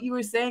intelligence and what you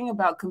were saying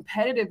about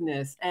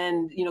competitiveness.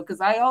 And, you know,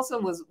 because I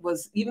also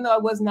was, even though I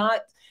was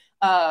not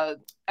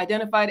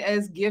identified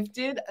as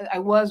gifted, I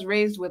was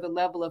raised with a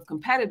level of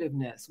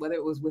competitiveness, whether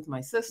it was with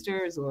my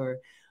sisters or,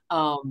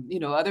 you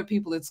know, other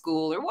people at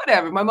school or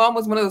whatever. My mom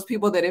was one of those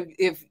people that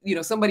if you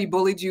know, somebody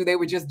bullied you, they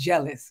were just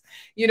jealous,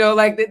 you know,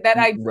 like that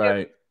idea.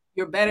 Right.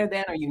 You're better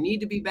than, or you need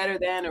to be better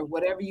than, or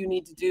whatever you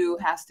need to do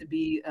has to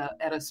be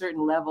at a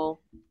certain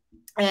level.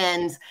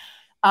 And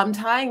I'm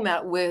tying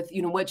that with,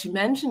 you know, what you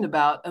mentioned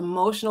about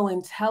emotional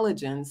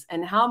intelligence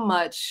and how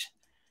much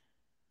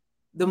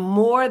the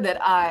more that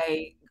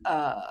I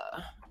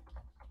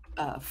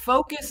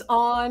focus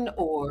on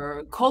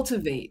or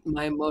cultivate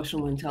my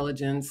emotional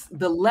intelligence,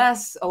 the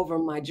less over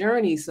my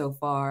journey so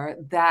far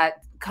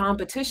that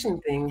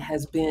competition thing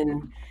has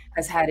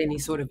had any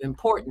sort of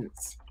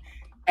importance.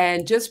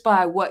 And just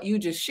by what you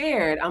just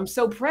shared, I'm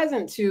so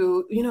present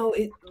to, you know,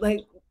 it,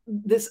 like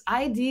this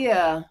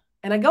idea.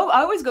 And I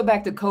always go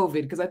back to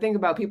COVID because I think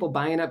about people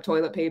buying up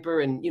toilet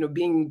paper and, you know,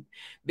 being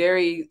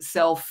very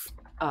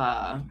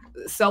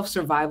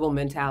self-survival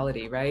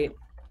mentality, right?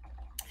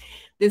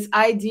 This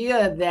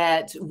idea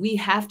that we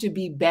have to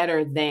be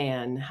better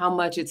than, how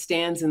much it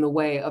stands in the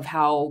way of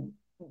how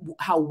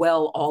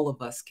well all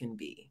of us can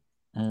be.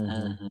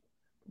 Mm-hmm.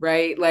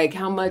 Right? Like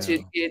how much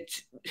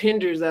it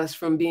hinders us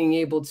from being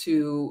able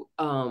to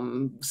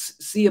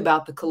see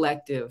about the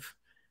collective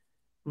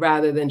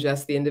rather than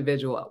just the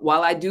individual.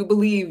 While I do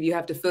believe you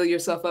have to fill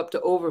yourself up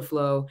to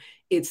overflow,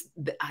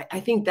 I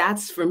think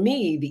that's, for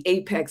me, the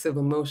apex of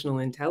emotional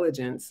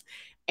intelligence.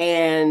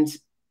 And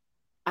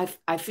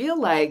I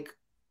feel like,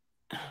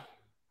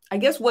 I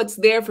guess what's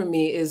there for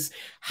me is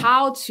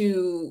how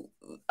to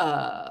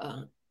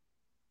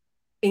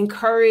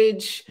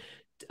encourage,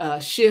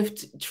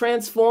 shift,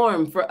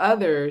 transform for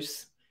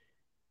others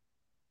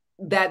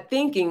that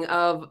thinking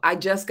of, I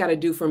just got to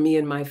do for me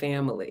and my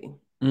family.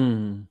 Right?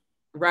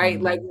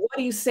 Mm-hmm. Like, what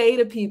do you say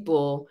to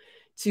people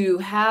to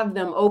have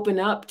them open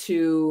up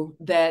to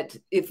that?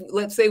 If,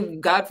 let's say,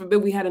 God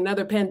forbid, we had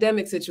another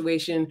pandemic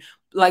situation,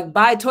 like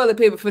buy toilet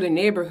paper for the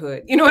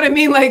neighborhood. You know what I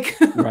mean? Like,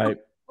 right.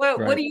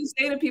 What do you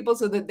say to people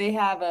so that they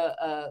have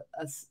a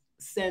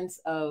sense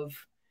of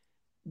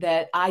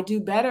that I do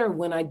better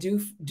when I do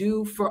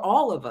for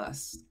all of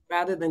us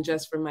rather than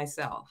just for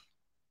myself?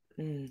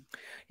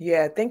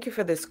 Yeah, thank you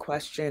for this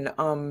question.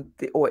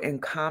 Or in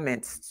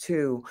comments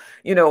too.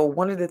 You know,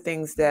 one of the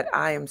things that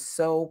I am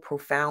so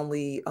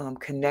profoundly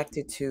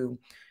connected to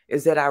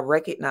is that I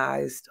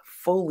recognized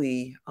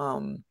fully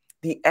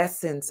the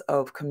essence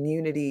of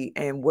community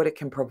and what it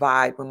can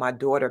provide when my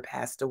daughter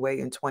passed away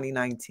in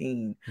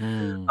 2019.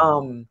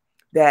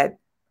 That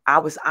I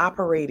was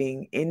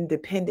operating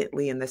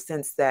independently in the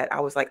sense that I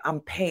was like, I'm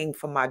paying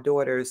for my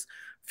daughter's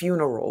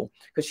funeral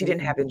because she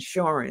didn't have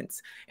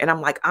insurance. And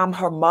I'm like, I'm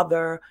her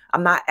mother.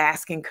 I'm not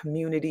asking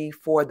community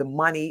for the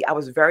money. I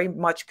was very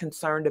much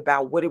concerned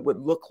about what it would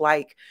look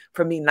like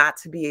for me not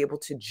to be able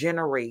to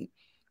generate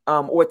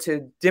or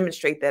to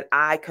demonstrate that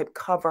I could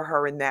cover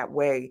her in that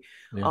way,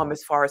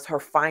 as far as her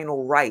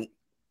final right,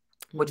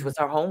 which was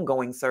her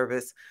homegoing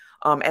service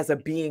as a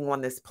being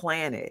on this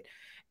planet.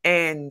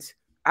 And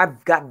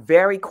I've got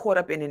very caught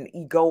up in an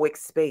egoic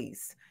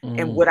space.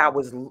 And what I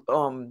was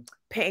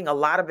paying a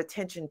lot of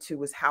attention to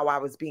was how I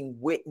was being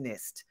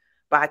witnessed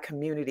by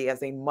community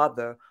as a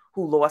mother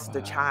who lost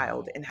a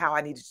child, and how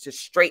I needed to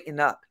straighten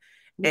up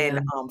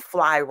and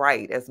fly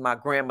right, as my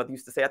grandmother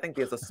used to say. I think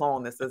there's a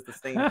song that says the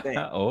same thing.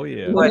 Oh,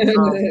 yeah. But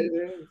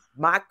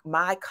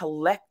my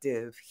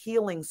collective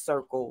healing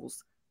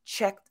circles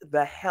checked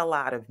the hell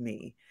out of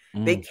me.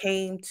 They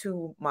came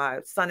to my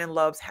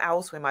son-in-law's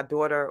house when my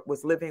daughter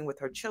was living with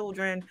her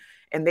children,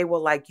 and they were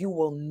like, you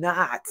will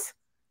not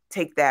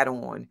take that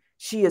on.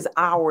 She is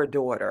our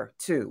daughter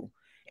too.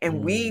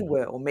 And we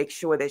will make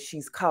sure that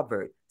she's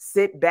covered.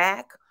 Sit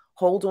back,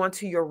 hold on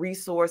to your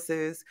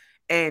resources,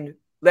 and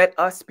let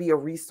us be a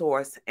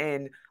resource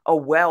and a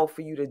well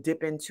for you to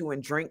dip into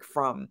and drink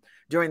from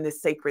during this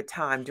sacred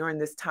time, during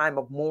this time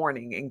of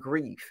mourning and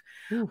grief.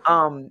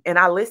 And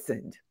I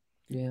listened.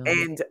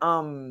 And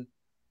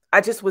I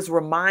just was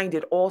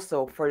reminded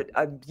also, for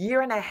a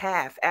year and a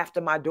half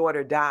after my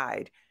daughter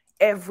died,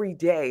 every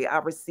day I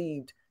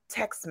received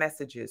text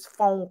messages,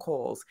 phone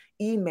calls,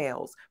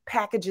 emails,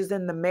 packages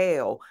in the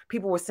mail.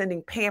 People were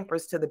sending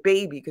Pampers to the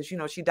baby because, you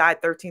know, she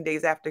died 13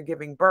 days after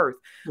giving birth.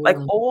 Like,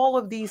 all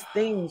of these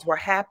things were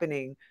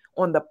happening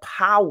on the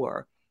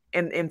power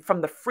and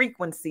from the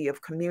frequency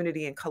of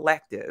community and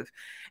collective.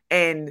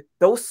 And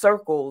those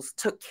circles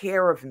took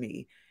care of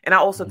me. And I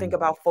also think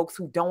about folks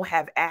who don't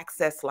have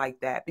access like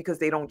that because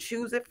they don't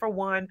choose it, for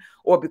one,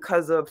 or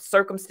because of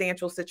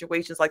circumstantial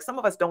situations. Like some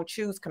of us don't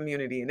choose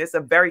community, and it's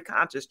a very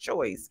conscious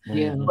choice.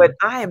 Yeah. But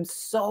I am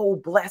so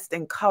blessed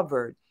and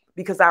covered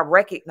because I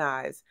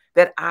recognize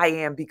that I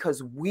am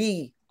because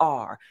we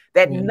are,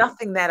 that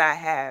nothing that I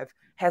have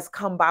has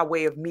come by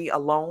way of me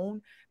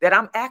alone, that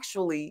I'm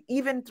actually,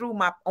 even through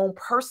my own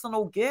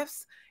personal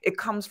gifts, it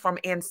comes from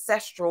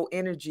ancestral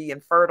energy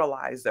and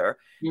fertilizer,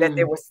 that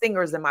there were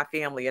singers in my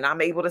family and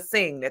I'm able to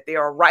sing, that there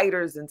are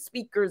writers and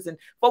speakers and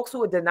folks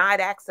who are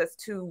denied access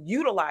to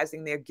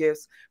utilizing their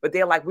gifts, but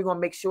they're like, we're going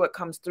to make sure it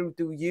comes through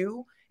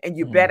you, and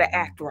you better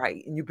act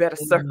right and you better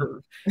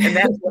serve. And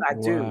that's what I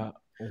do. Wow.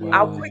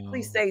 I'll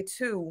quickly say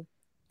too,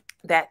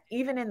 that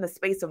even in the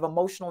space of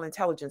emotional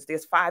intelligence,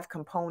 there's 5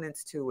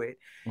 components to it.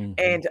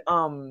 And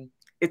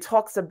it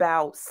talks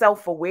about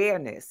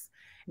self-awareness,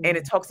 and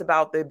it talks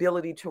about the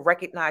ability to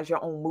recognize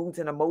your own moods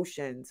and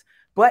emotions,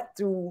 but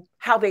through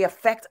how they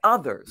affect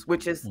others,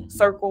 which is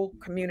circle,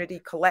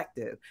 community,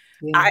 collective.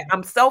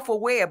 I'm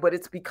self-aware, but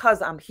it's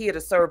because I'm here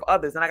to serve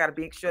others, and I got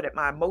to make sure that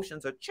my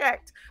emotions are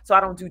checked so I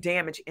don't do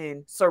damage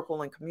in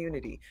circle and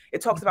community.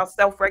 It talks about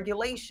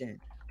self-regulation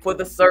for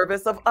the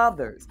service of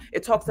others.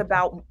 It talks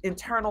about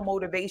internal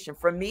motivation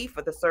for me,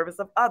 for the service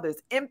of others,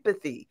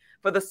 empathy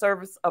for the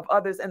service of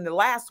others. And the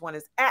last one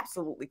is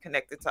absolutely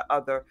connected to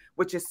other,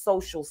 which is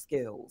social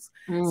skills.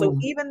 So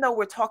even though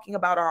we're talking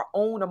about our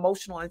own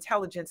emotional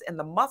intelligence and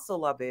the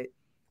muscle of it,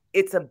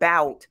 it's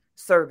about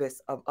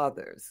service of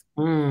others.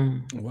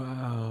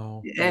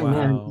 Wow.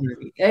 Amen. Wow.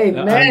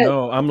 Amen. I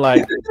know. I'm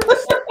like,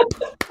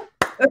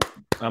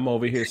 I'm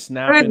over here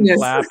snapping,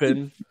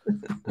 clapping,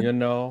 you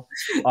know.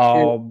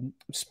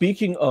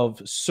 Speaking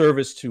of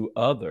service to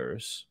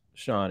others,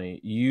 Shawnee,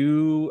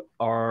 you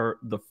are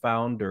the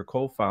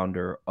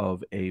co-founder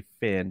of a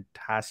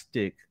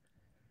fantastic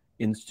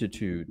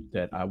institute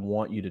that I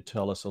want you to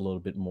tell us a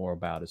little bit more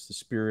about. It's the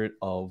Spirit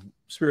of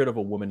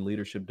a Woman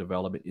Leadership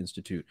Development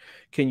Institute.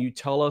 Can you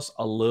tell us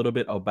a little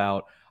bit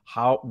about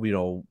how,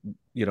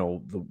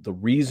 the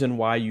reason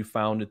why you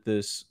founded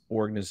this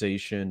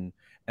organization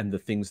and the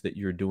things that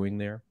you're doing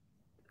there?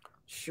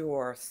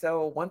 Sure.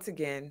 So once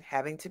again,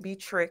 having to be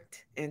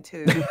tricked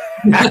into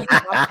my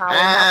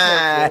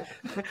power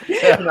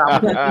and my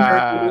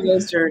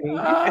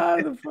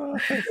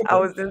I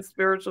was in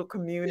spiritual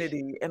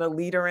community and a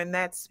leader in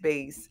that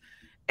space,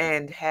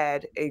 and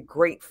had a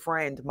great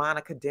friend,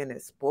 Monica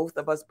Dennis, both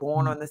of us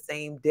born on the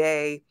same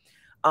day.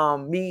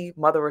 Me,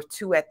 mother of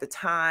 2 at the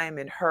time,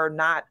 and her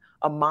not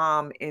a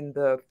mom in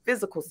the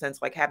physical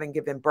sense, like having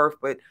given birth,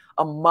 but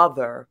a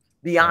mother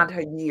beyond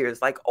her years,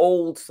 like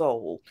old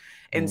soul.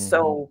 And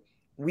so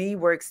we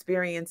were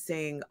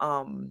experiencing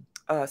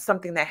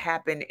something that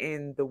happened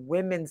in the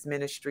women's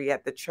ministry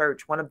at the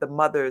church. One of the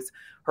mothers,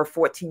 her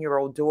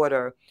 14-year-old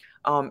daughter,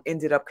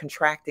 ended up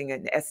contracting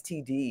an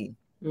STD.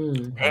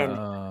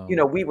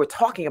 And, we were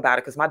talking about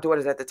it because my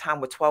daughters at the time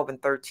were 12 and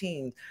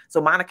 13.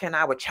 So Monica and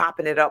I were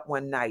chopping it up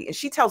one night, and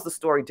she tells the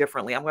story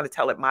differently. I'm going to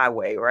tell it my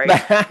way, right?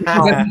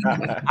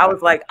 I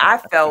was like, I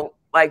felt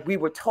like we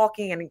were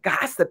talking and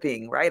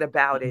gossiping, right,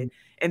 about it.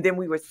 And then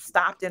we were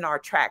stopped in our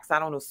tracks. I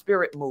don't know,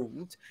 spirit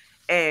moved.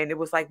 And it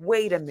was like,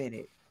 wait a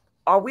minute.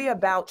 Are we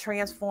about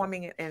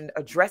transforming and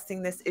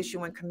addressing this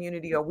issue in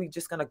community? Or are we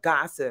just going to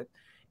gossip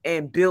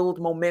and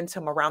build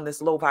momentum around this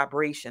low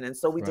vibration? And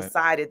so we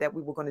decided that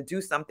we were going to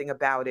do something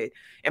about it.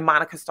 And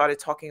Monica started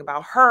talking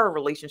about her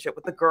relationship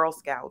with the Girl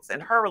Scouts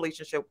and her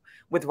relationship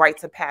with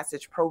rites of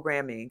passage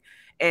programming.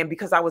 And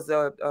because I was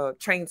a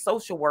trained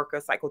social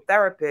worker,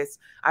 psychotherapist,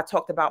 I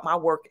talked about my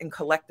work in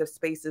collective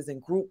spaces and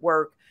group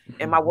work,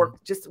 and my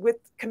work just with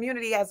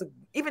community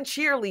even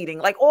cheerleading,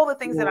 like all the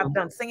things that I've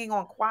done, singing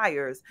on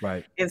choirs.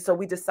 And so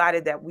we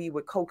decided that we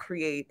would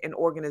co-create an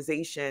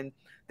organization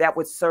that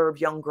would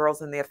serve young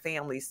girls and their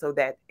families, so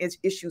that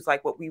issues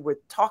like what we were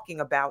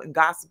talking about and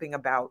gossiping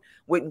about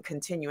wouldn't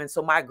continue. And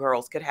so my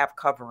girls could have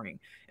covering.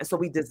 And so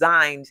we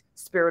designed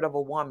Spirit of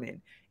a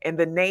Woman. And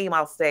the name,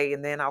 I'll say,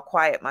 and then I'll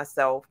quiet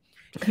myself,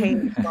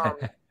 came from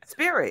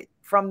spirit,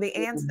 from the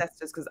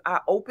ancestors, because I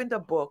opened a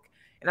book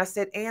and I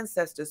said,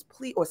 ancestors,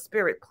 please, or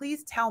spirit,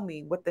 please tell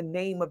me what the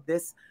name of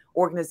this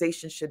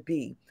organization should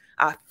be.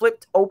 I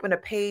flipped open a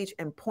page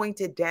and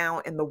pointed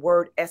down, and the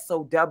word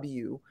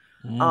S.O.W.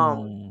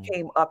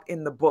 came up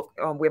in the book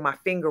where my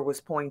finger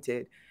was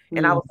pointed.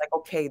 And I was like,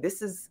 okay,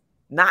 this is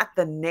not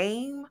the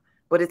name,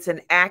 but it's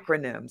an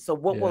acronym. So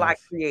what will I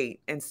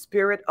create? And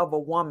Spirit of a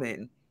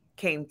Woman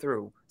came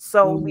through.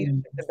 Soul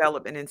Leadership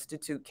Development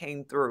Institute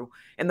came through.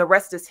 And the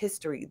rest is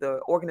history. The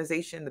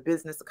organization, the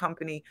business, the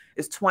company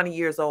is 20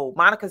 years old.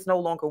 Monica's no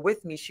longer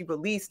with me. She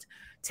released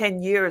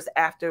 10 years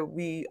after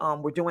we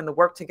were doing the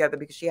work together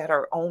because she had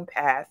her own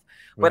path.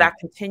 But I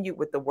continued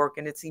with the work,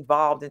 and it's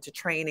evolved into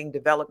training,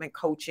 development,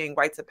 coaching,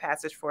 rites of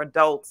passage for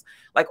adults,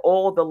 like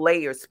all the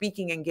layers,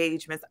 speaking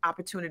engagements,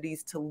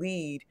 opportunities to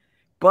lead,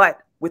 but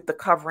with the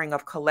covering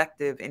of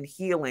collective and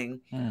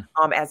healing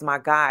as my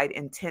guide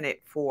and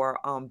tenet for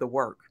the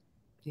work.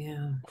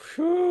 Yeah.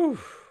 Whew.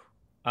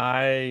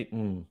 I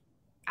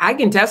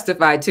can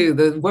testify too.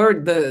 The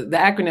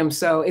acronym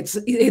 "SOW,"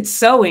 it's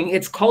sowing,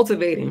 it's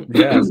cultivating.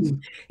 Yes.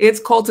 It's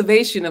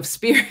cultivation of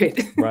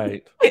spirit.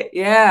 Right.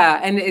 Yeah.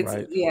 And it's,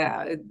 right.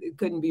 It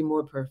couldn't be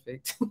more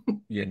perfect.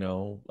 You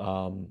know,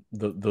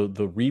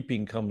 the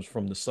reaping comes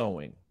from the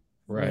sowing,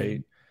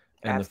 right?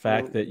 And Absolutely. the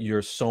fact that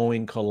you're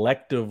sowing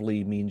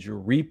collectively means you're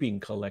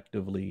reaping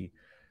collectively,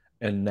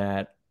 and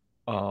that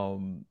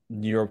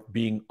you're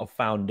being a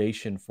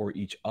foundation for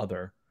each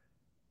other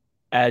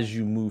as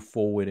you move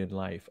forward in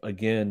life.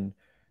 Again,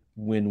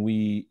 when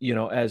we,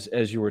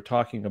 as you were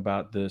talking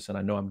about this, and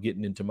I know I'm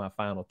getting into my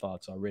final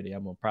thoughts already.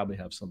 I'm gonna probably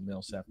have something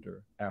else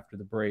after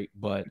the break.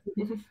 But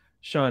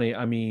Shawnee,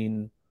 I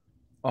mean,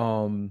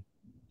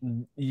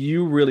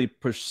 you really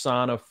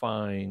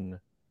personifying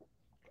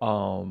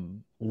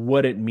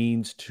what it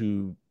means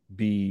to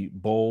be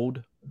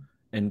bold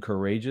and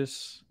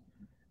courageous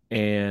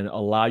and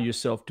allow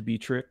yourself to be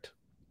tricked,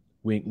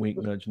 wink, wink,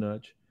 nudge,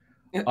 nudge,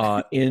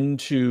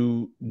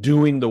 into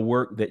doing the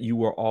work that you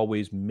were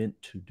always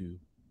meant to do.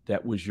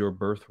 That was your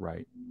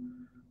birthright.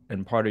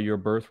 And part of your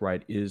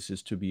birthright is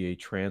to be a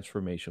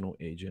transformational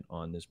agent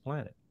on this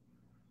planet.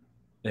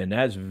 And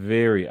that's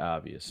very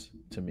obvious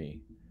to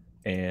me.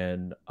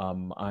 And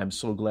I'm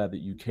so glad that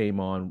you came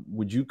on.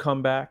 Would you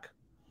come back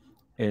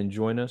and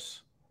join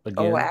us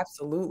again? Oh,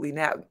 absolutely.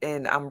 Now,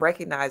 and I'm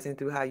recognizing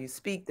through how you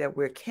speak that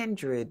we're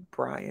kindred,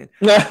 Brian.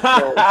 So,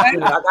 I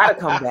gotta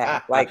come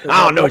back. Like,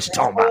 I don't know what you're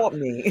talking about.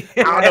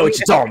 I don't know what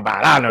you're talking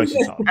about. I don't know what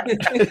you're talking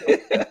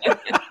about.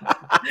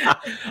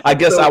 I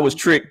guess I was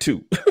tricked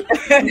too.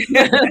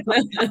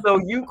 So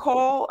you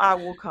call, I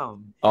will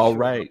come. All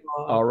right.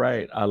 All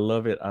right. I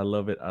love it. I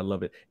love it. I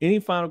love it. Any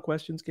final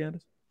questions,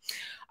 Candice?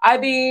 I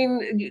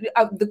mean,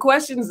 the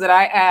questions that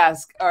I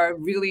ask are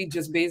really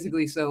just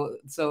basically so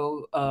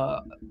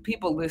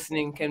people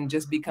listening can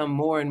just become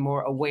more and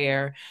more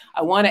aware.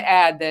 I want to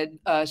add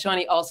that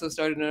Shawnee also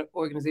started an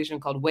organization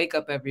called Wake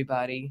Up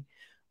Everybody,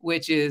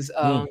 which is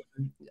a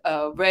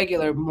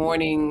regular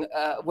morning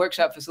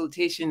workshop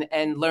facilitation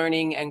and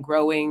learning and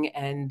growing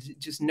and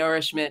just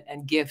nourishment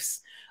and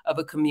gifts of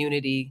a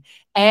community.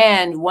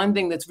 And one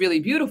thing that's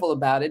really beautiful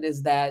about it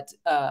is that,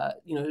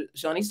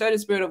 Shawnee started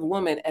Spirit of a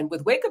Woman, and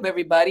with Wake Up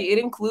Everybody, it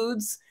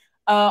includes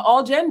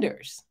all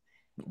genders.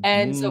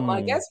 And so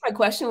I guess my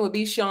question would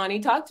be,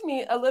 Shawnee, talk to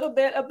me a little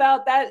bit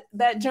about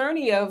that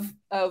journey of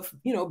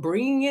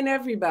bringing in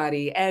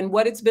everybody and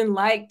what it's been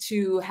like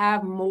to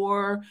have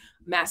more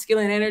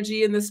masculine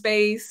energy in the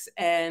space,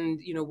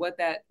 and what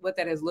that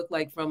has looked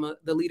like from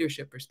the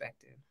leadership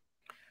perspective.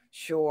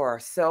 Sure.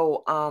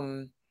 So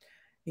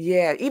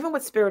yeah, even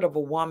with Spirit of a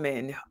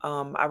Woman,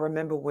 I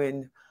remember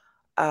when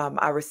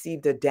I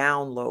received a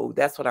download.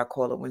 That's what I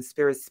call it, when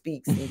Spirit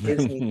speaks and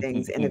gives me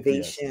things,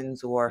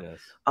 innovations, or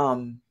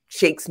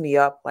shakes me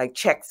up, like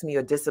checks me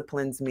or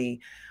disciplines me.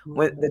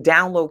 When the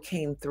download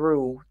came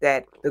through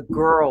that the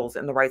girls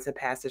in the Rites of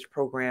Passage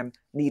program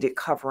needed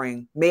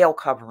covering, male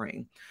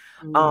covering.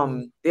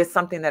 There's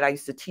something that I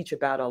used to teach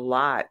about a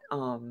lot,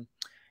 and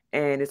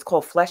it's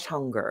called flesh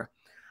hunger.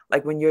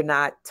 Like when you're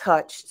not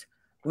touched,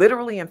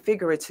 literally and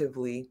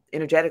figuratively,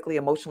 energetically,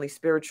 emotionally,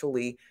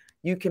 spiritually,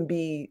 you can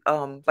be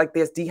like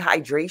there's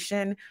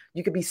dehydration,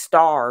 you could be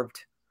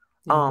starved,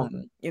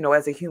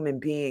 as a human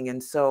being.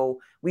 And so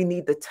we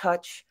need the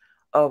touch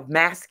of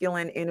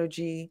masculine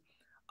energy,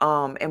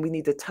 and we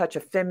need the touch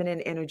of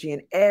feminine energy,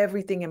 and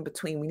everything in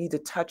between. We need the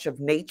touch of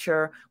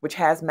nature, which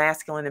has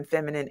masculine and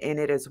feminine in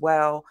it as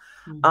well.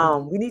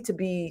 We need to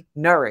be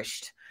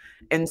nourished.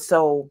 And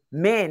so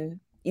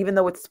men, even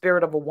though it's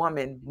Spirit of a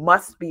Woman,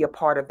 must be a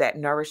part of that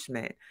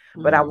nourishment.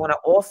 But I want to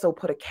also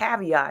put a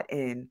caveat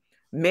in: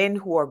 men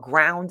who are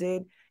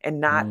grounded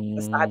and not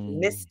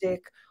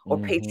misogynistic or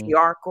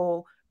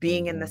patriarchal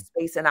being in the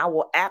space. And I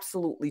will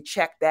absolutely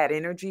check that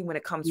energy when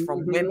it comes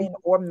from women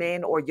or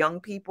men or young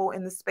people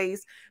in the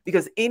space,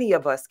 because any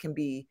of us can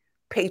be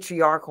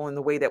patriarchal in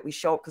the way that we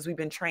show up because we've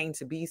been trained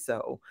to be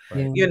so.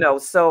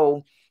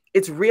 So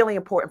it's really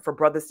important for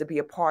brothers to be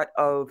a part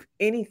of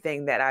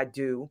anything that I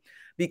do,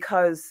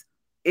 because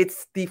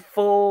it's the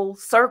full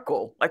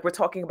circle. Like we're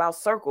talking about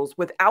circles.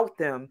 Without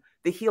them,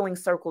 the healing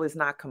circle is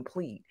not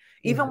complete.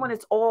 Even when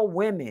it's all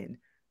women,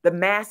 the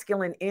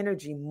masculine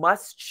energy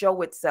must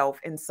show itself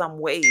in some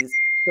ways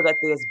so that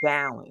there's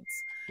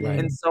balance.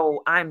 And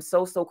so I'm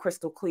so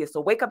crystal clear.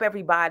 So Wake Up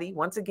Everybody,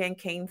 once again,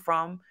 came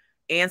from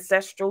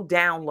ancestral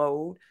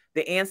download.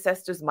 The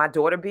ancestors, my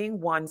daughter being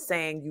one,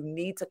 saying you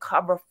need to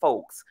cover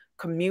folks,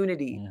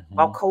 community,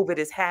 while COVID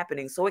is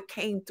happening. So it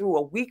came through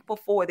a week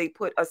before they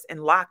put us in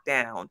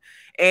lockdown.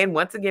 And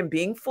once again,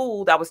 being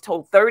fooled, I was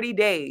told 30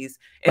 days.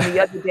 And the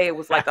other day it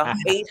was like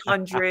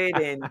 800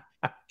 and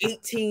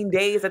 18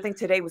 days. I think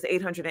today was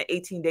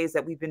 818 days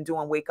that we've been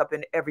doing Wake Up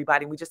and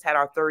Everybody. We just had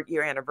our 3rd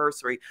year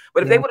anniversary.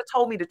 But if they would have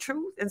told me the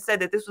truth and said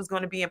that this was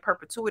going to be in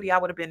perpetuity, I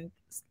would have been,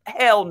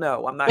 hell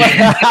no, I'm not.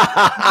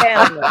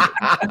 Hell no.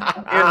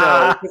 You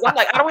know, because I'm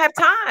like, I don't have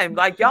time.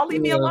 Like, y'all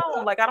leave me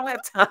alone. Like, I don't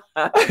have time.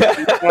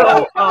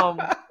 So,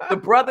 the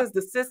brothers,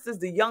 the sisters,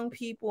 the young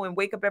people, and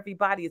Wake Up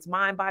Everybody, it's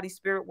mind, body,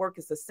 spirit work,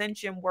 it's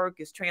ascension work,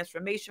 it's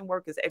transformation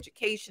work, it's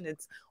education,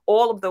 it's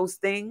all of those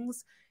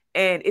things.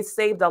 And it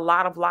saved a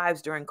lot of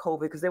lives during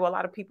COVID because there were a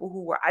lot of people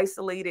who were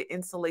isolated,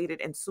 insulated,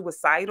 and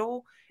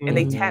suicidal. And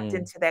they tapped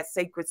into that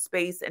sacred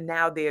space. And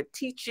now they're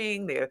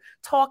teaching, they're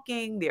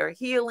talking, they're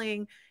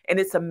healing. And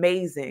it's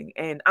amazing.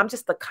 And I'm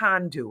just the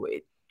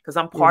conduit because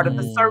I'm part of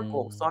the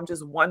circle. So I'm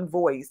just one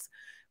voice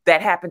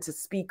that happened to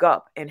speak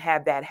up and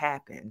have that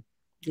happen.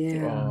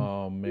 Yeah.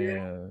 Oh,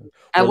 man.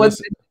 I Well,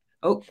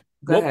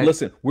 go ahead.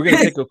 Listen, we're going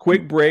to take a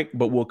quick break,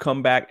 but we'll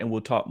come back and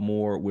we'll talk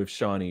more with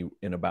Shawnee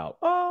in about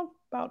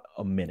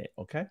a minute.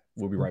 Okay,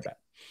 we'll be right back.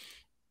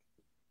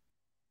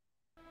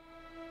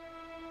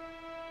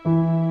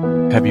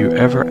 Have you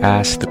ever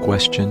asked the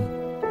question,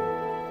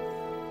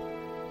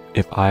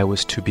 if I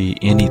was to be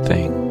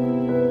anything,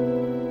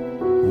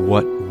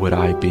 what would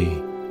I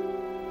be?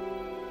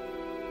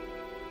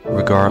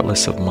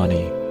 Regardless of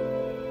money,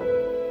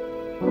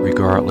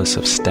 regardless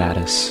of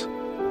status,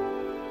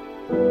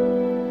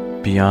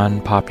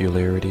 beyond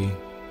popularity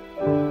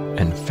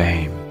and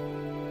fame.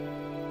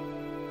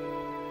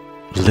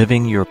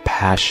 Living your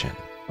passion,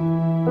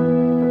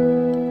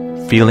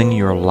 feeling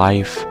your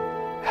life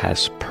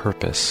has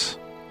purpose.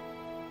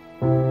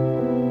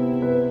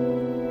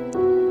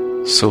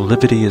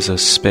 Soulivity is a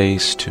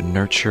space to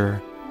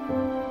nurture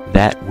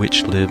that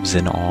which lives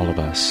in all of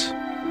us.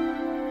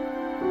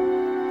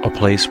 A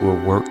place where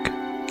work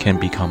can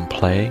become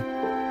play,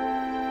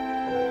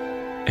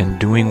 and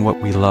doing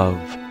what we love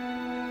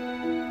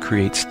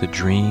creates the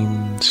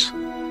dreams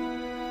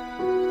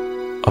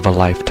of a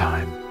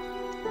lifetime.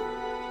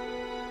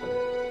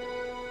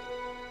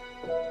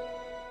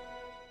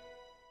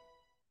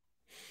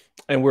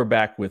 And we're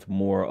back with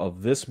more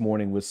of This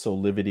Morning with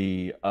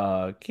Soulivity,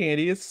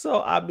 Candice.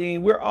 So, I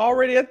mean, we're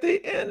already at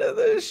the end of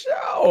the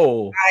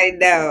show. I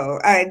know.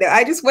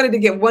 I just wanted to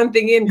get one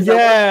thing in.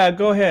 Yeah,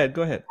 go ahead.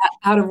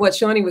 Out of what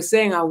Shawnee was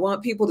saying, I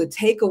want people to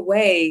take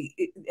away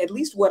at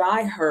least what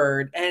I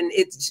heard. And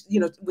it's,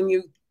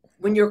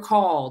 when you're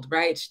called,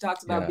 right? She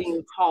talks about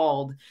being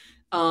called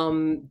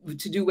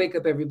to do Wake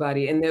Up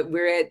Everybody, and that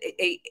we're at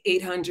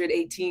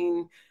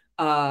 818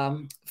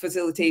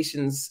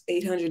 facilitations,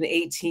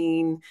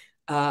 818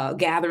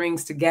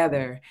 gatherings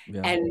together.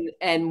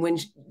 And when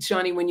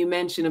Shawnee, when you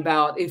mentioned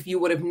about if you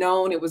would have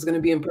known it was going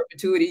to be in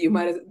perpetuity, you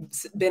might have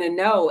been a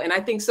no. And I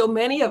think so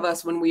many of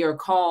us, when we are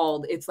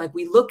called, it's like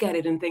we look at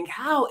it and think,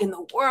 how in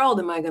the world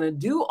am I going to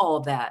do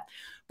all that?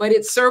 But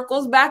it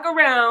circles back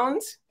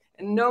around,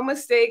 and no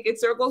mistake,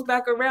 it circles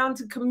back around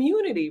to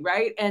community,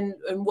 right? And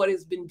what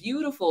has been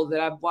beautiful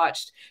that I've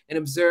watched and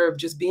observed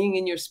just being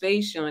in your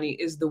space, Shawnee,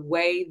 is the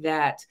way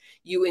that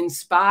you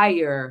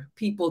inspire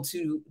people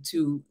to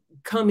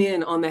come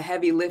in on the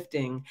heavy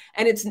lifting,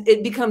 and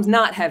it becomes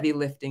not heavy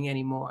lifting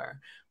anymore,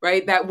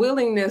 right? That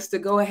willingness to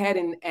go ahead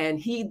and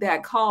heed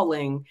that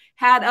calling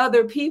had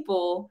other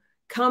people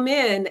come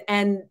in,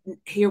 and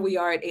here we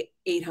are at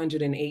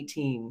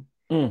 818.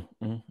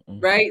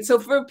 Right. So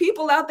for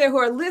people out there who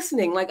are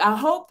listening, like, I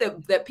hope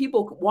that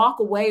people walk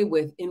away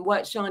with, in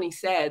what Shawnee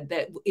said,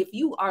 that if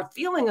you are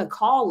feeling a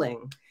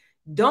calling,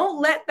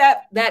 don't let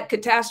that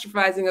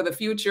catastrophizing of the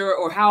future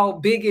or how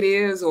big it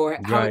is or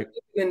how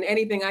even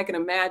anything I can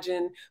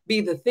imagine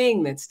be the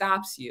thing that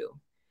stops you.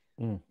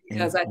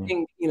 Because I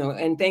think,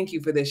 and thank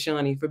you for this,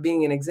 Shawnee, for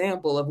being an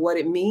example of what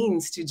it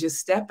means to just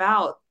step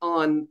out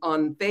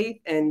on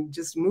faith and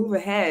just move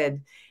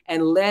ahead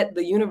and let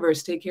the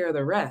universe take care of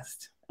the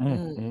rest.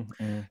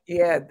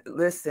 Yeah,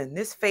 listen,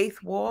 this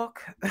faith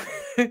walk,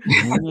 and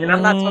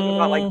I'm not talking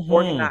about like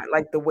organized,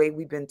 like the way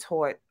we've been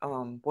taught.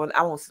 Well,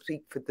 I won't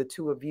speak for the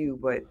two of you,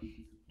 but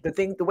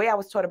the way I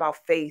was taught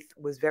about faith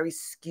was very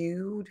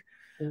skewed.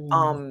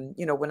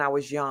 When I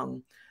was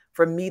young,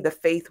 for me, the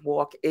faith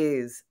walk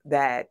is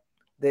that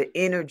the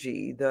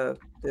energy, the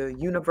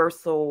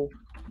universal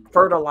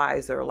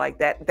fertilizer, like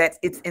that's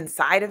it's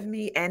inside of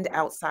me and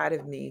outside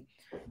of me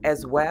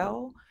as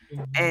well.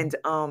 And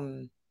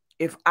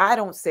if I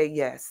don't say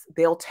yes,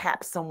 they'll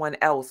tap someone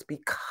else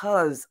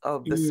because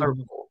of the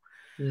circle.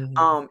 And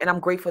I'm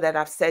grateful that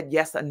I've said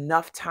yes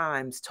enough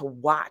times to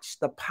watch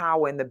the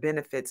power and the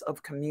benefits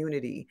of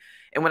community.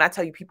 And when I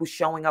tell you, people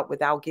showing up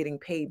without getting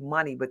paid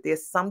money, but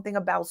there's something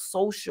about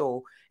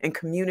social and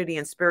community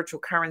and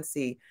spiritual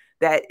currency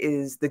that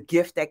is the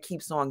gift that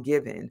keeps on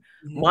giving.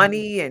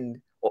 Money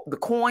and the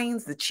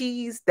coins, the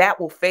cheese, that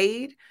will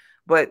fade.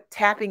 But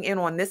tapping in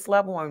on this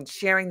level and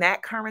sharing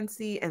that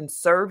currency and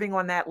serving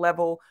on that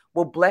level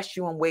will bless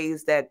you in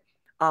ways that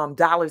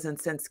dollars and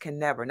cents can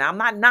never. Now, I'm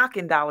not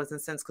knocking dollars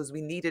and cents because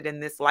we need it in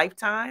this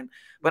lifetime,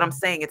 but I'm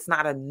saying it's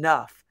not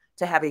enough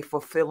to have a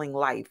fulfilling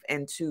life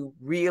and to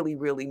really,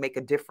 really make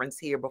a difference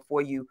here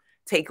before you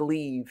take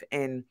leave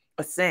and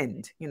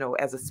ascend, you know,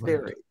 as a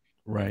spirit.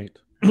 Right.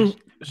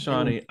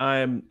 Shawnee,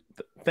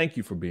 thank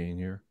you for being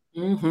here.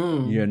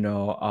 Mm-hmm. You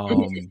know,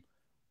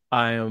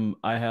 I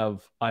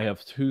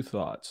have two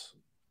thoughts.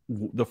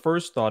 The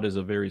first thought is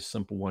a very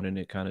simple one, and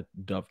it kind of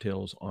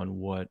dovetails on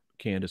what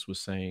Candice was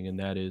saying, and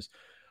that is,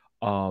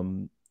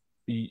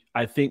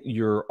 I think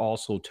you're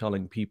also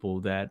telling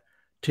people that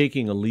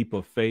taking a leap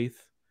of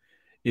faith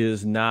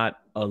is not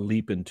a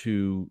leap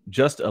into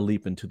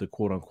the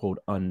quote unquote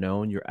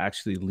unknown. You're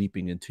actually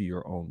leaping into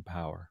your own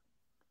power.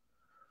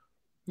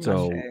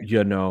 So,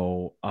 you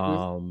know,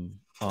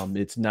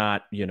 it's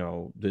not, you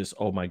know, this,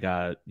 oh my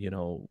God,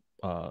 all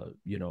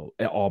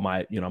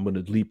my, you know, I'm going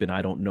to leap and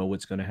I don't know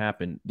what's going to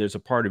happen. There's a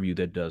part of you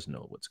that does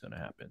know what's going to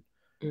happen.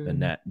 And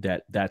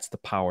that's the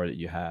power that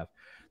you have.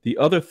 The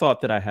other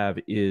thought that I have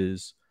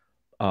is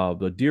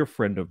the dear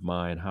friend of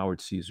mine,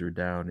 Howard Caesar,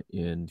 down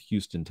in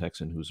Houston,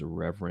 Texas, who's a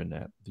reverend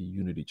at the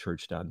Unity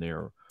Church down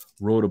there,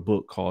 wrote a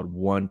book called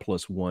 1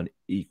 + 1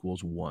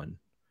 = 1.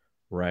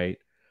 Right.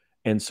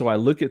 And so I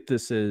look at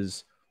this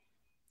as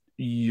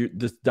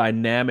this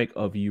dynamic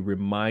of you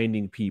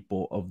reminding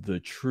people of the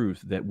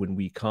truth that when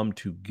we come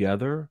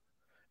together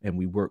and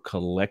we work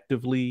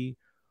collectively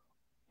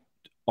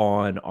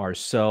on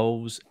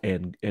ourselves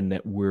and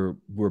that we're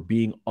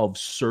being of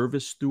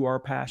service through our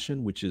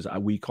passion, which is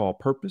we call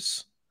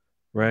purpose,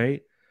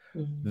 right?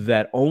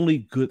 That only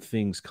good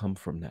things come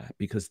from that,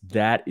 because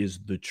that is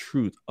the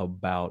truth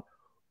about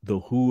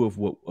the who of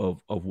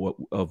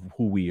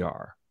who we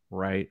are,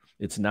 right?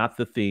 It's not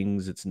the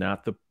things, it's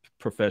not the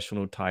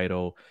professional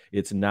title,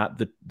 it's not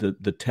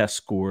the test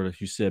score,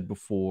 as you said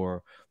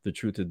before. The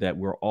truth is that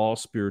we're all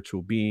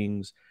spiritual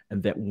beings,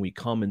 and that when we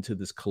come into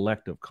this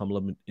collective,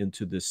 come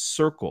into this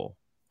circle,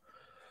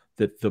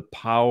 that the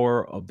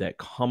power of that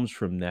comes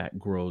from that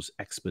grows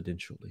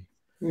exponentially,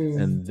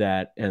 and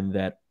that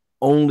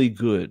only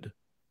good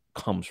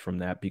comes from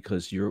that,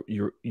 because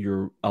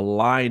you're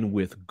aligned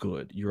with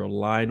good, you're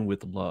aligned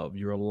with love,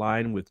 you're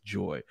aligned with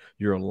joy,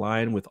 you're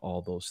aligned with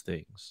all those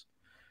things.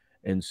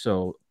 And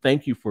so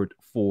thank you for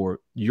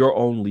your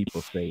own leap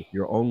of faith,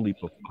 your own leap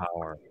of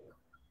power.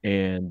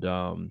 And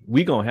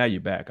we're going to have you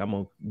back. I'm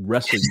going to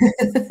wrestle you,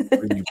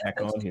 bring you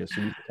back on here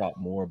so we can talk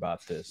more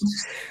about this.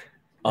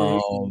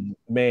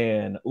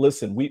 Man,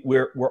 listen,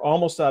 we're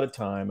almost out of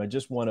time. I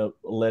just want to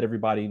let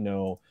everybody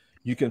know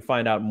you can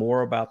find out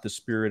more about the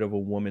Spirit of a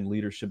Woman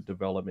Leadership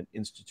Development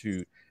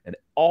Institute and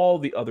all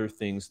the other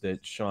things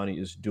that Shawnee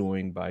is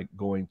doing by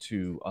going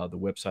to the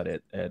website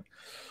at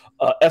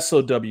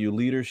S.O.W.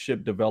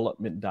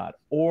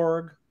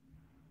 leadershipdevelopment.org.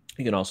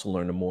 You can also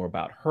learn more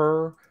about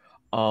her.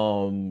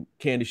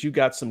 Candice, you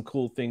got some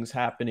cool things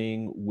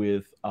happening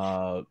with,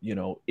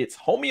 it's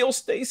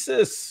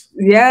homeostasis.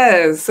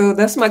 Yeah. So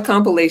that's my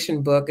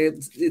compilation book.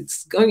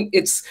 It's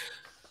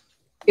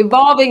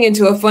evolving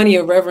into a funny,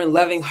 irreverent,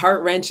 loving,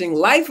 heart-wrenching,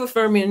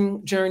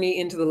 life-affirming journey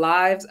into the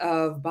lives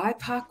of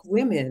BIPOC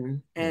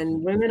women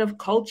and women of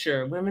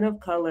culture, women of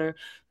color,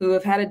 who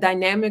have had a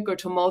dynamic or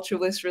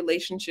tumultuous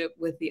relationship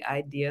with the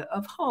idea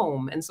of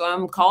home. And so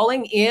I'm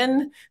calling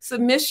in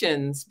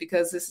submissions,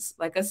 because this is,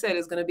 like I said,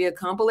 is going to be a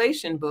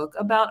compilation book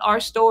about our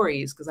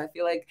stories. Because I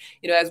feel like,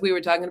 as we were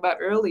talking about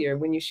earlier,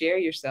 when you share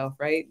yourself,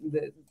 right?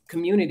 The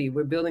community,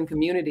 we're building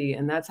community,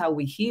 and that's how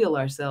we heal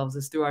ourselves,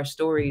 is through our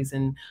stories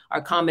and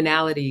our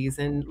commonalities.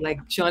 And like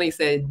Shawnee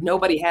said,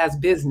 nobody has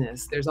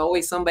business. There's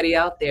always somebody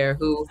out there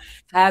who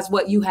has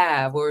what you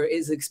have or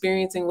is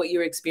experiencing what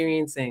you're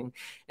experiencing.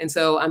 And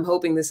so I'm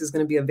hoping this is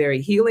going to be a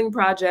very healing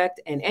project,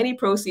 and any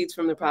proceeds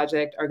from the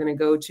project are going to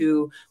go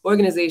to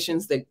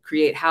organizations that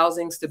create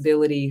housing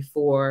stability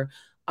for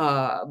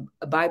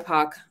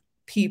BIPOC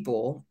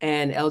people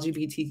and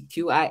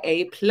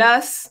LGBTQIA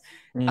plus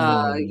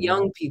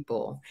young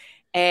people,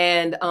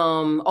 and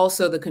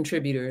also the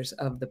contributors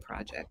of the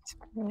project.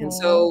 And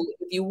so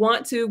if you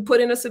want to put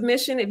in a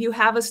submission, if you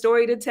have a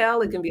story to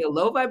tell, it can be a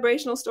low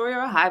vibrational story or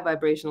a high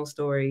vibrational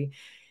story.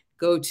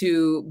 Go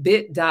to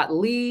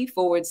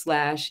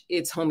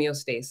bit.ly/it's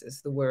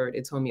homeostasis, the word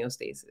it's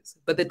homeostasis.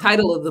 But the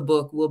title of the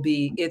book will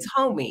be It's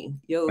Homie,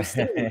 Yo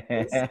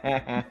Stasis.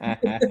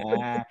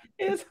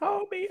 It's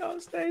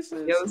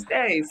homeostasis. Yo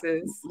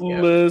Stasis.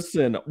 Yep.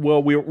 Listen,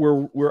 well,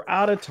 we're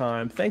out of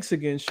time. Thanks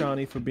again,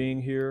 Shawnee, for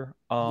being here.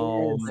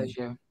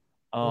 Pleasure.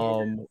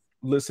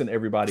 Listen,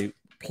 everybody,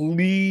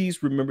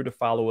 please remember to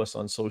follow us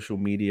on social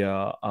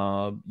media,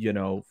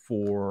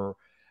 for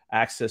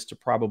access to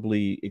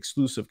probably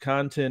exclusive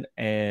content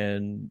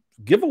and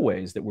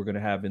giveaways that we're going to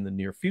have in the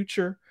near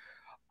future.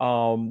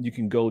 You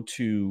can go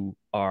to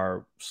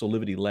our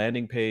Soulivity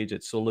landing page at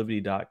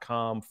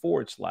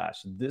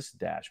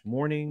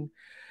soulivity.com/this-morning.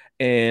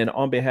 And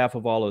on behalf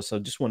of all of us, I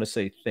just want to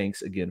say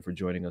thanks again for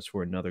joining us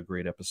for another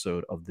great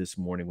episode of This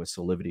Morning with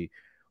Soulivity.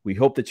 We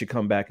hope that you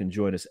come back and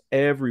join us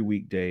every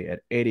weekday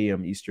at 8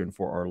 a.m. Eastern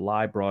for our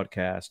live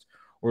broadcast,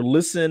 or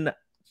listen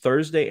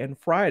Thursday and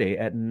Friday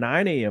at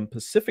 9 a.m.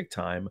 Pacific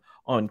time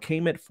on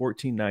KMET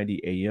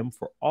 1490 AM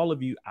for all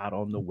of you out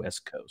on the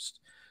West Coast.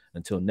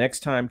 Until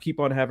next time,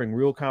 keep on having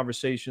real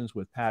conversations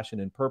with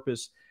passion and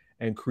purpose,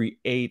 and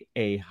create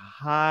a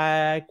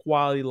high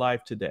quality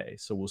life today.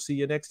 So we'll see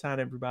you next time,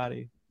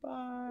 everybody.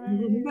 Bye.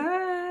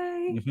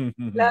 Bye.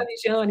 Love you,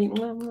 Shawnee.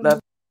 Love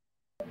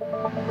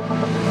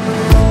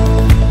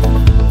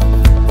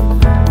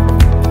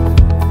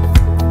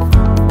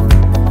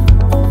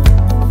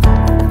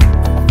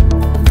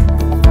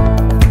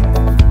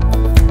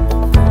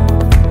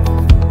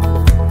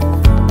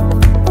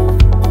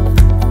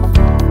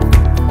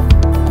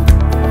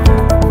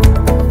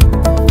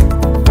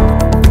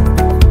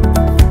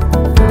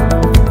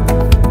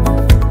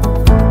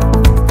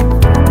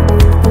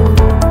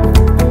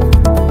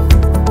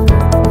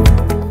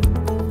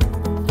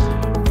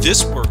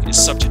This work is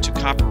subject to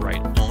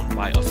copyright owned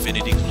by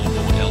Affinity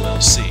Global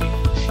LLC.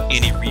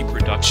 Any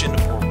reproduction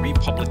or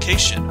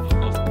republication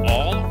of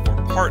all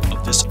or part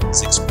of this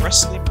is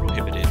expressly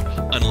prohibited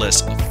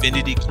unless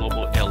Affinity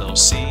Global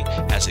LLC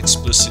has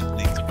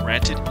explicitly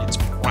granted its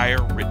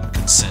prior written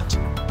consent.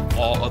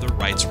 All other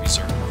rights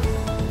reserved.